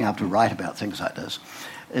nice being able to write about things like this,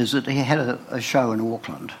 is that he had a show in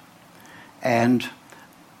Auckland, and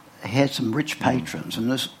he had some rich patrons,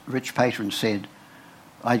 and this rich patron said,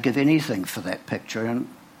 I'd give anything for that picture. And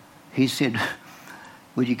he said,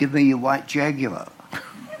 "Would you give me your white Jaguar?"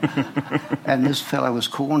 And this fellow was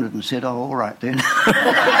cornered and said, "Oh, all right then."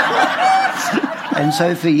 And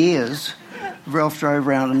so for years, Ralph drove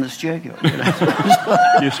around in this Jaguar.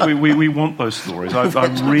 Yes, we want those stories. I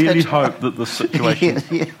really hope that the situation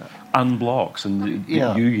unblocks and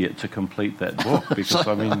you get to complete that book, because,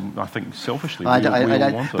 I think selfishly we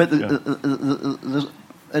all want it. But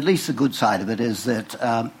at least the good side of it is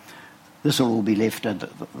that this will all be left, and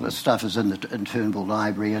the stuff is in Turnbull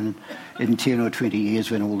Library, and in 10 or 20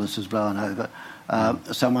 years when all this is blown over,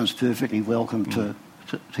 someone's perfectly welcome to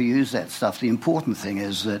use that stuff. The important thing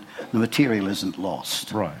is that the material isn't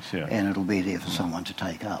lost. Right, yeah. And it'll be there for someone to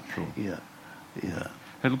take up. Sure. Yeah.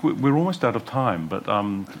 Hey, look, we're almost out of time, but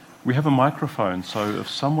we have a microphone, so if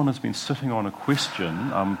someone has been sitting on a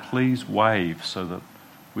question, please wave so that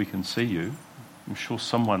we can see you. I'm sure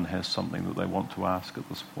someone has something that they want to ask at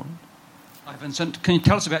this point. Hi, Vincent. Can you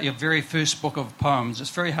tell us about your very first book of poems? It's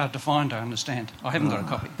very hard to find, I understand. I haven't got a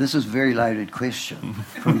copy. This is a very loaded question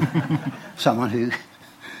from someone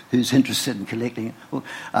who's interested in collecting it. Well,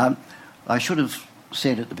 I should have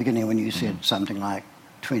said at the beginning, when you said something like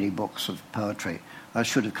 20 books of poetry, I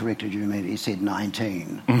should have corrected you immediately. You said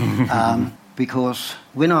 19. Because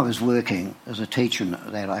when I was working as a teacher,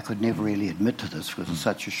 that I could never really admit to this because it's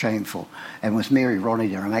such a shameful. And with Mary Ronnie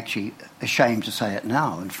there, I'm actually ashamed to say it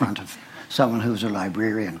now in front of someone who was a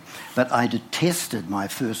librarian. But I detested my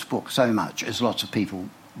first book so much, as lots of people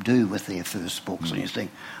do with their first books. And you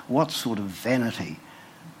think, what sort of vanity,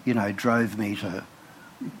 drove me to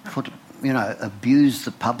abuse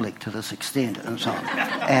the public to this extent and so on.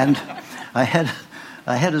 And I had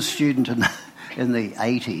a student in the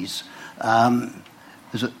 80s.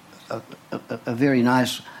 Was a very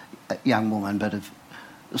nice young woman, but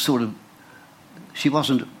she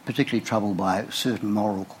wasn't particularly troubled by certain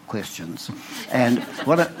moral questions. And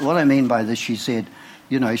what I mean by this, she said,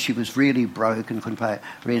 she was really broke and couldn't pay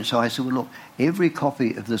rent. So I said, well, look, every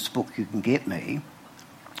copy of this book you can get me,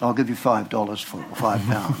 I'll give you $5 for it, or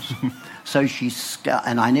 £5. So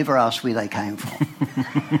and I never asked where they came from.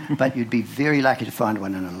 But you'd be very lucky to find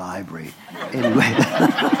one in a library anyway.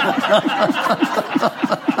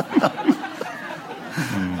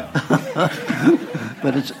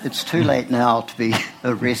 But it's too late now to be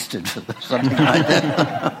arrested for something like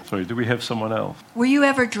that. Sorry, do we have someone else? Were you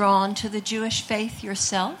ever drawn to the Jewish faith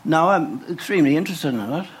yourself? No, I'm extremely interested in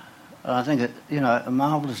it. I think it, a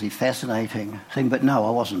marvellously fascinating thing. But no, I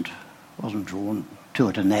wasn't drawn to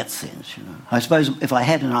it in that sense. I suppose if I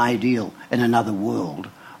had an ideal in another world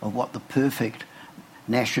of what the perfect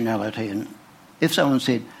nationality, and if someone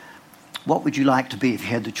said, "What would you like to be if you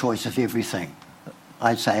had the choice of everything?"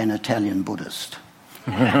 I'd say an Italian Buddhist.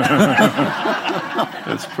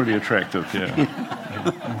 That's pretty attractive, yeah.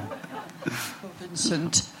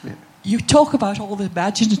 Vincent, you talk about all the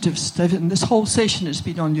imaginative stuff, and this whole session has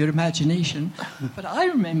been on your imagination, but I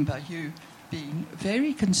remember you being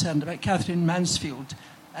very concerned about Catherine Mansfield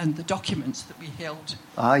and the documents that we held.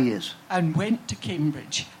 Ah, yes. And went to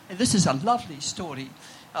Cambridge. And this is a lovely story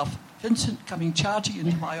of Vincent coming charging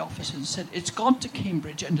into my office and said, "It's gone to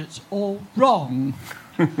Cambridge and it's all wrong."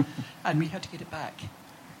 And we had to get it back.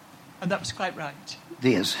 And that was quite right.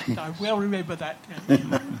 Yes. I well remember that.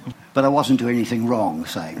 But I wasn't doing anything wrong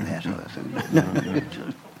saying that.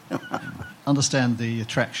 Understand the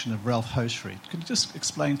attraction of Ralph Hoshry. Could you just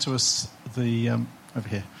explain to us over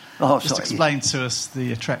here? Oh, just sorry. Explain to us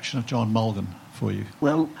the attraction of John Mulgan for you.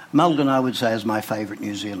 Well, Mulgan, I would say, is my favourite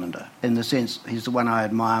New Zealander, in the sense he's the one I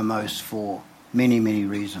admire most for many, many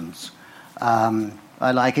reasons. I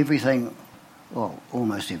like everything, well,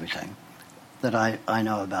 almost everything, that I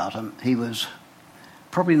know about him. He was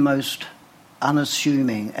probably the most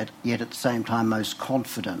unassuming, yet at the same time most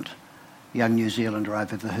confident young New Zealander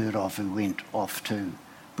I've ever heard of who went off to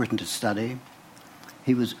Britain to study.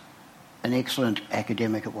 He was an excellent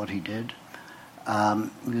academic at what he did.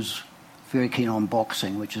 He was very keen on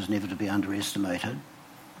boxing, which is never to be underestimated.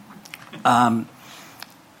 And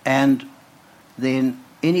then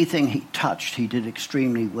anything he touched, he did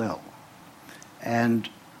extremely well.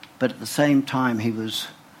 But at the same time, he was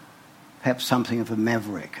perhaps something of a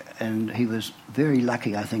maverick, and he was very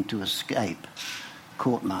lucky, I think, to escape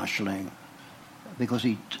court-martialling, because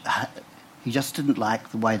he just didn't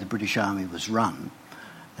like the way the British Army was run,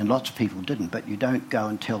 and lots of people didn't, but you don't go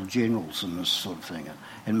and tell generals and this sort of thing,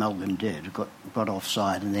 and Mulgan did, got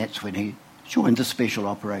offside, and that's when he joined the Special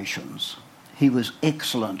Operations. He was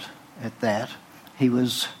excellent at that. He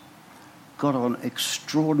got on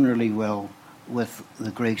extraordinarily well with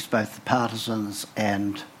the Greeks, both the partisans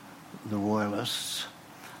and the royalists.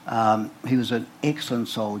 He was an excellent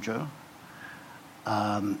soldier.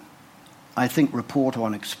 I think report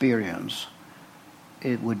on experience,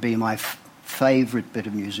 it would be my favourite bit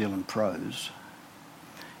of New Zealand prose.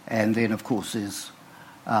 And then, of course, there's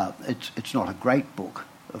it's not a great book,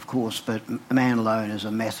 of course, but Man Alone is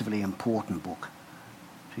a massively important book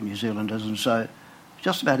to New Zealanders. And so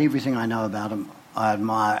just about everything I know about him I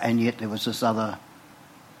admire, and yet there was this other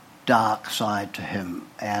dark side to him.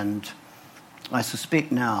 And I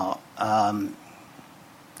suspect now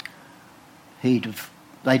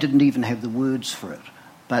they didn't even have the words for it,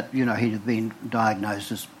 but, you know, he'd have been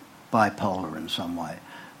diagnosed as bipolar in some way,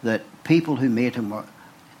 that people who met him were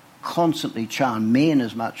constantly charmed, men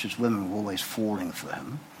as much as women were always falling for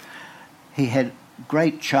him. He had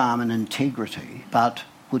great charm and integrity, but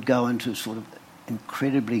would go into sort of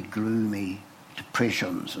incredibly gloomy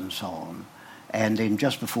depressions and so on. And then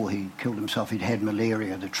just before he killed himself, he'd had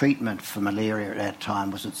malaria. The treatment for malaria at that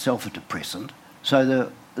time was itself a depressant. So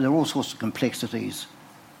there are all sorts of complexities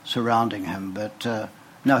surrounding him, but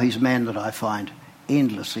no, he's a man that I find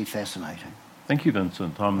endlessly fascinating. Thank you,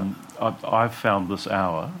 Vincent. I've found this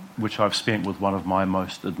hour, which I've spent with one of my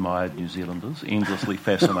most admired New Zealanders, endlessly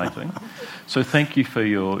fascinating. So thank you for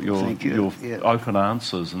your open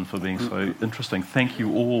answers and for being so interesting. Thank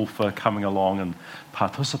you all for coming along and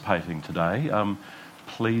participating today.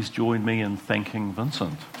 Please join me in thanking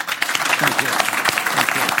Vincent. Thank you.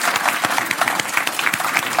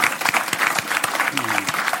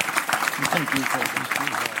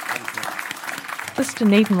 This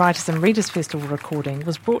Dunedin Writers and Readers Festival recording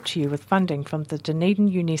was brought to you with funding from the Dunedin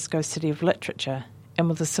UNESCO City of Literature and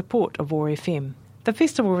with the support of OAR FM. The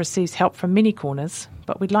festival receives help from many corners,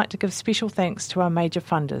 but we'd like to give special thanks to our major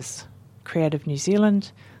funders: Creative New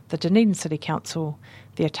Zealand, the Dunedin City Council,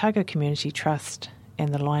 the Otago Community Trust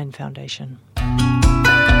and the Lion Foundation.